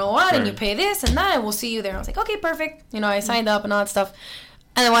link, and I don't know what, and you pay this and that, and we'll see you there. I was like, okay, perfect. You know, I signed up and all that stuff.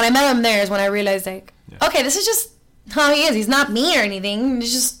 And then when I met him there is when I realized, like, okay, this is just how he is. He's not me or anything.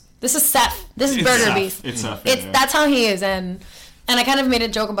 It's just, this is Seth. This is Burger Beast. It's Seth. That's how he is. And I kind of made a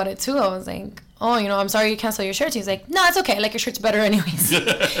joke about it, too. I was like, oh, you know, I'm sorry you can't sell your shirts. He's like, no, it's okay. I like your shirts better anyways.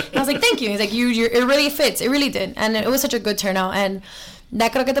 I was like, thank you. He's like, it really fits. It really did. And it was such a good turnout. And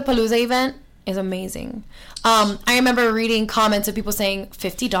that Croqueta Palooza event is amazing. I remember reading comments of people saying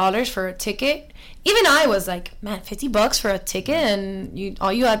 $50 for a ticket. Even I was like, man, $50 for a ticket, and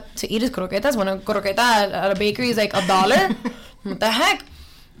all you had to eat is croquetas. When a croqueta at a bakery is like $1. What the heck?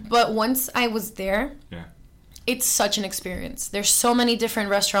 But once I was there, it's such an experience. There's so many different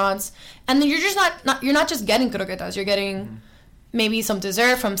restaurants, and you're just you're not just getting croquetas. You're getting maybe some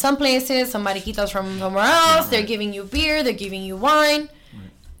dessert from some places, some mariquitas from somewhere else. They're giving you beer. They're giving you wine.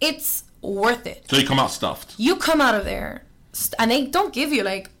 It's worth it. So you come out stuffed. You come out of there, and they don't give you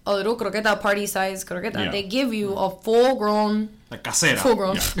like a little croqueta, party size croqueta. Yeah. They give you a full grown, like casera. Full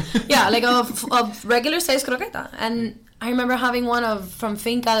grown, like a regular size croqueta. And I remember having one from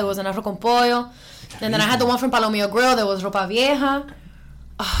Finca that was an arroz con pollo. And then I had the one from Palomillo Grill that was ropa vieja.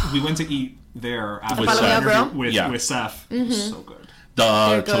 We went to eat there after Palomillo Grill with Seth. So good.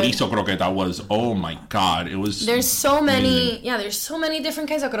 The chorizo croqueta was, oh my god, it was. There's so many, there's so many different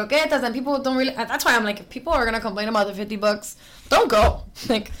kinds of croquetas, and people don't really. That's why I'm like, if people are gonna complain about the $50, don't go.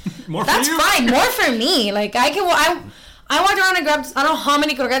 Like, that's fine. More for me. Like, I walked around and grabbed, I don't know how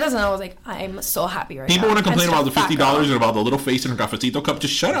many croquetas, and I was like, I'm so happy right now. People want to complain about the $50 and about the little face in a cafecito cup.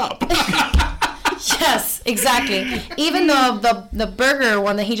 Just shut up. Yes, exactly. Even the burger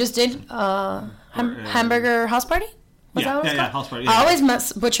one that he just did, hamburger house party. Was that what it's called? House party. I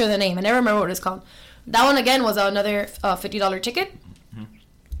always butcher the name. I never remember what it's called. That one again was another $50 ticket. Mm-hmm.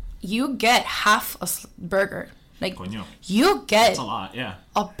 You get half a burger. Like you get that's a lot,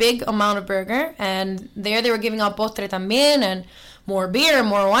 a big amount of burger, and there they were giving out postre también, and more beer,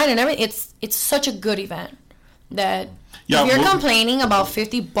 more wine, and everything. It's such a good event that if you're complaining about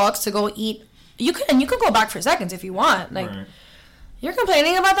 $50 to go eat, you can go back for seconds if you want. Like, you're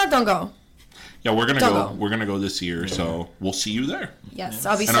complaining about that, don't go. Yeah, we're gonna go this year, so we'll see you there. Yes,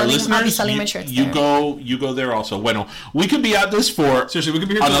 I'll be selling my shirts. You go there also. Bueno, we could be at this for seriously. We could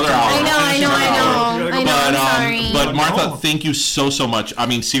be here another hour. I know. I'm sorry. But Martha, thank you so much. I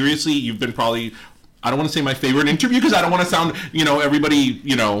mean, seriously, you've been probably, I don't want to say my favorite interview because I don't want to sound, everybody,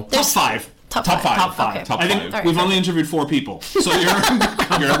 top five. Top five. Okay. I think we've only interviewed 4 people, so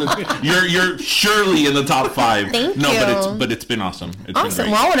you're surely in the top 5. Thank you. But it's been awesome.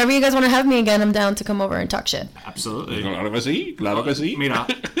 Awesome. Well, whenever you guys want to have me again, I'm down to come over and talk shit. Absolutely. Claro que sí. Mira,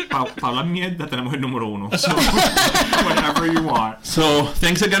 para hablar mierda tenemos el número 1. So whatever you want. So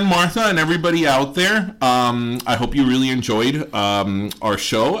thanks again, Martha, and everybody out there. I hope you really enjoyed our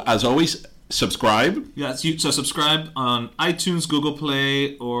show. As always, subscribe. Yes, so subscribe on iTunes, Google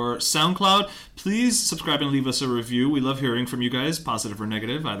Play, or SoundCloud. Please subscribe and leave us a review. We love hearing from you guys, positive or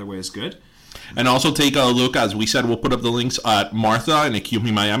negative. Either way is good. And also take a look, as we said, we'll put up the links at Martha and Excuse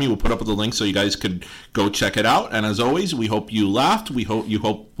Me Miami. We'll put up the links so you guys could go check it out. And as always, we hope you laughed. We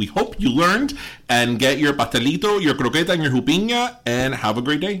hope you learned. And get your pastelito, your croqueta, and your jupiña. And have a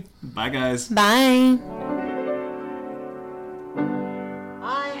great day. Bye, guys. Bye.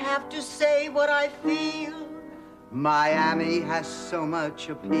 To say what I feel, Miami has so much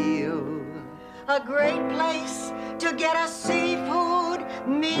appeal. A great place to get a seafood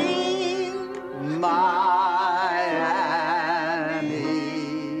meal. Miami.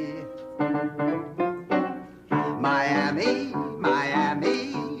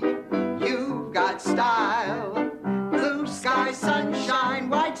 Miami, you've got style. Blue sky, sunshine,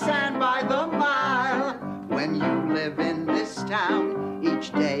 white sand by the mile. When you live in this town,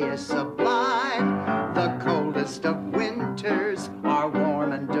 each day is sublime. The coldest of winters are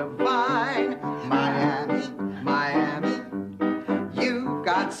warm and divine. Miami, you've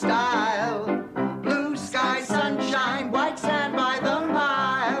got style. Blue sky, sunshine, white sand by the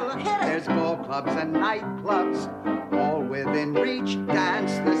mile. There's ball clubs and nightclubs, all within reach.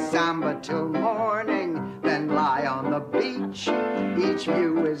 Dance the samba till morning, then lie on the beach. Each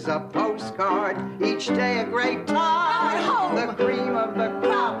view is a postcard, each day a great time. The cream of the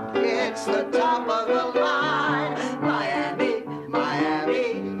crop, it's the top of the line. Miami,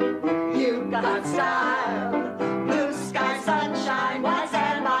 you've got style. Blue sky, sunshine, white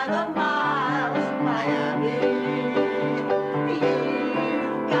sand by the mile. Miami,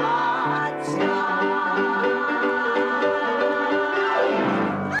 you've got style.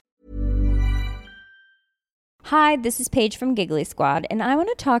 Hi, this is Paige from Giggly Squad, and I want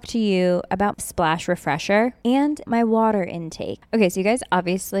to talk to you about Splash Refresher and my water intake. Okay, so you guys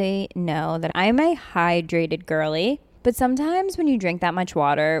obviously know that I'm a hydrated girly, but sometimes when you drink that much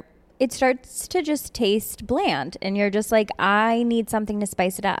water, it starts to just taste bland, and you're just like, I need something to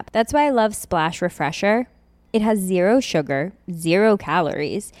spice it up. That's why I love Splash Refresher. It has 0 sugar, 0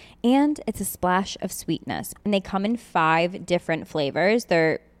 calories, and it's a splash of sweetness. And they come in 5 different flavors.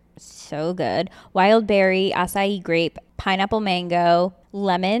 They're so good. Wild berry, acai grape, pineapple mango,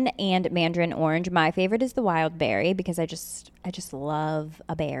 lemon, and mandarin orange. My favorite is the wild berry because I just love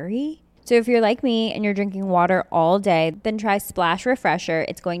a berry. So if you're like me and you're drinking water all day, then try Splash Refresher.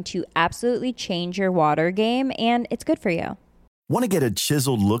 It's going to absolutely change your water game, and it's good for you. Want to get a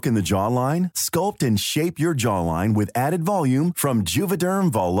chiseled look in the jawline? Sculpt and shape your jawline with added volume from Juvederm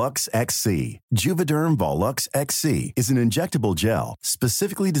Volux XC. Juvederm Volux XC is an injectable gel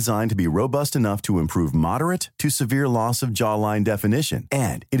specifically designed to be robust enough to improve moderate to severe loss of jawline definition.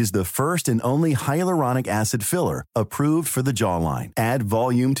 And it is the first and only hyaluronic acid filler approved for the jawline. Add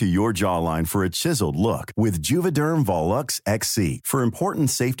volume to your jawline for a chiseled look with Juvederm Volux XC. For important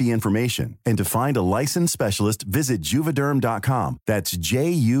safety information and to find a licensed specialist, visit Juvederm.com. That's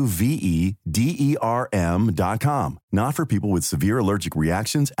Juvederm.com. Not for people with severe allergic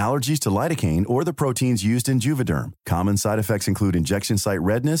reactions, allergies to lidocaine, or the proteins used in Juvederm. Common side effects include injection site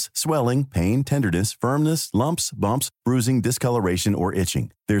redness, swelling, pain, tenderness, firmness, lumps, bumps, bruising, discoloration, or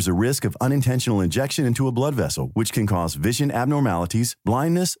itching. There's a risk of unintentional injection into a blood vessel, which can cause vision abnormalities,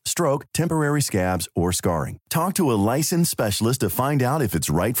 blindness, stroke, temporary scabs, or scarring. Talk to a licensed specialist to find out if it's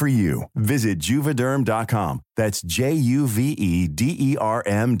right for you. Visit Juvederm.com. That's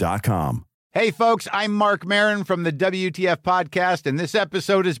Juvederm.com. Hey, folks, I'm Mark Maron from the WTF Podcast, and this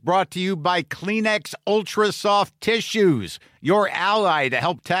episode is brought to you by Kleenex Ultra Soft Tissues, your ally to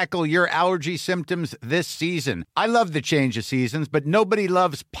help tackle your allergy symptoms this season. I love the change of seasons, but nobody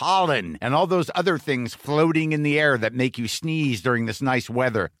loves pollen and all those other things floating in the air that make you sneeze during this nice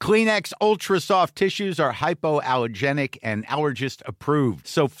weather. Kleenex Ultra Soft Tissues are hypoallergenic and allergist approved.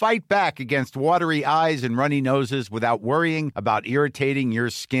 So fight back against watery eyes and runny noses without worrying about irritating your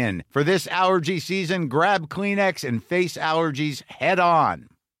skin. For this allergy season, grab Kleenex and face allergies head on.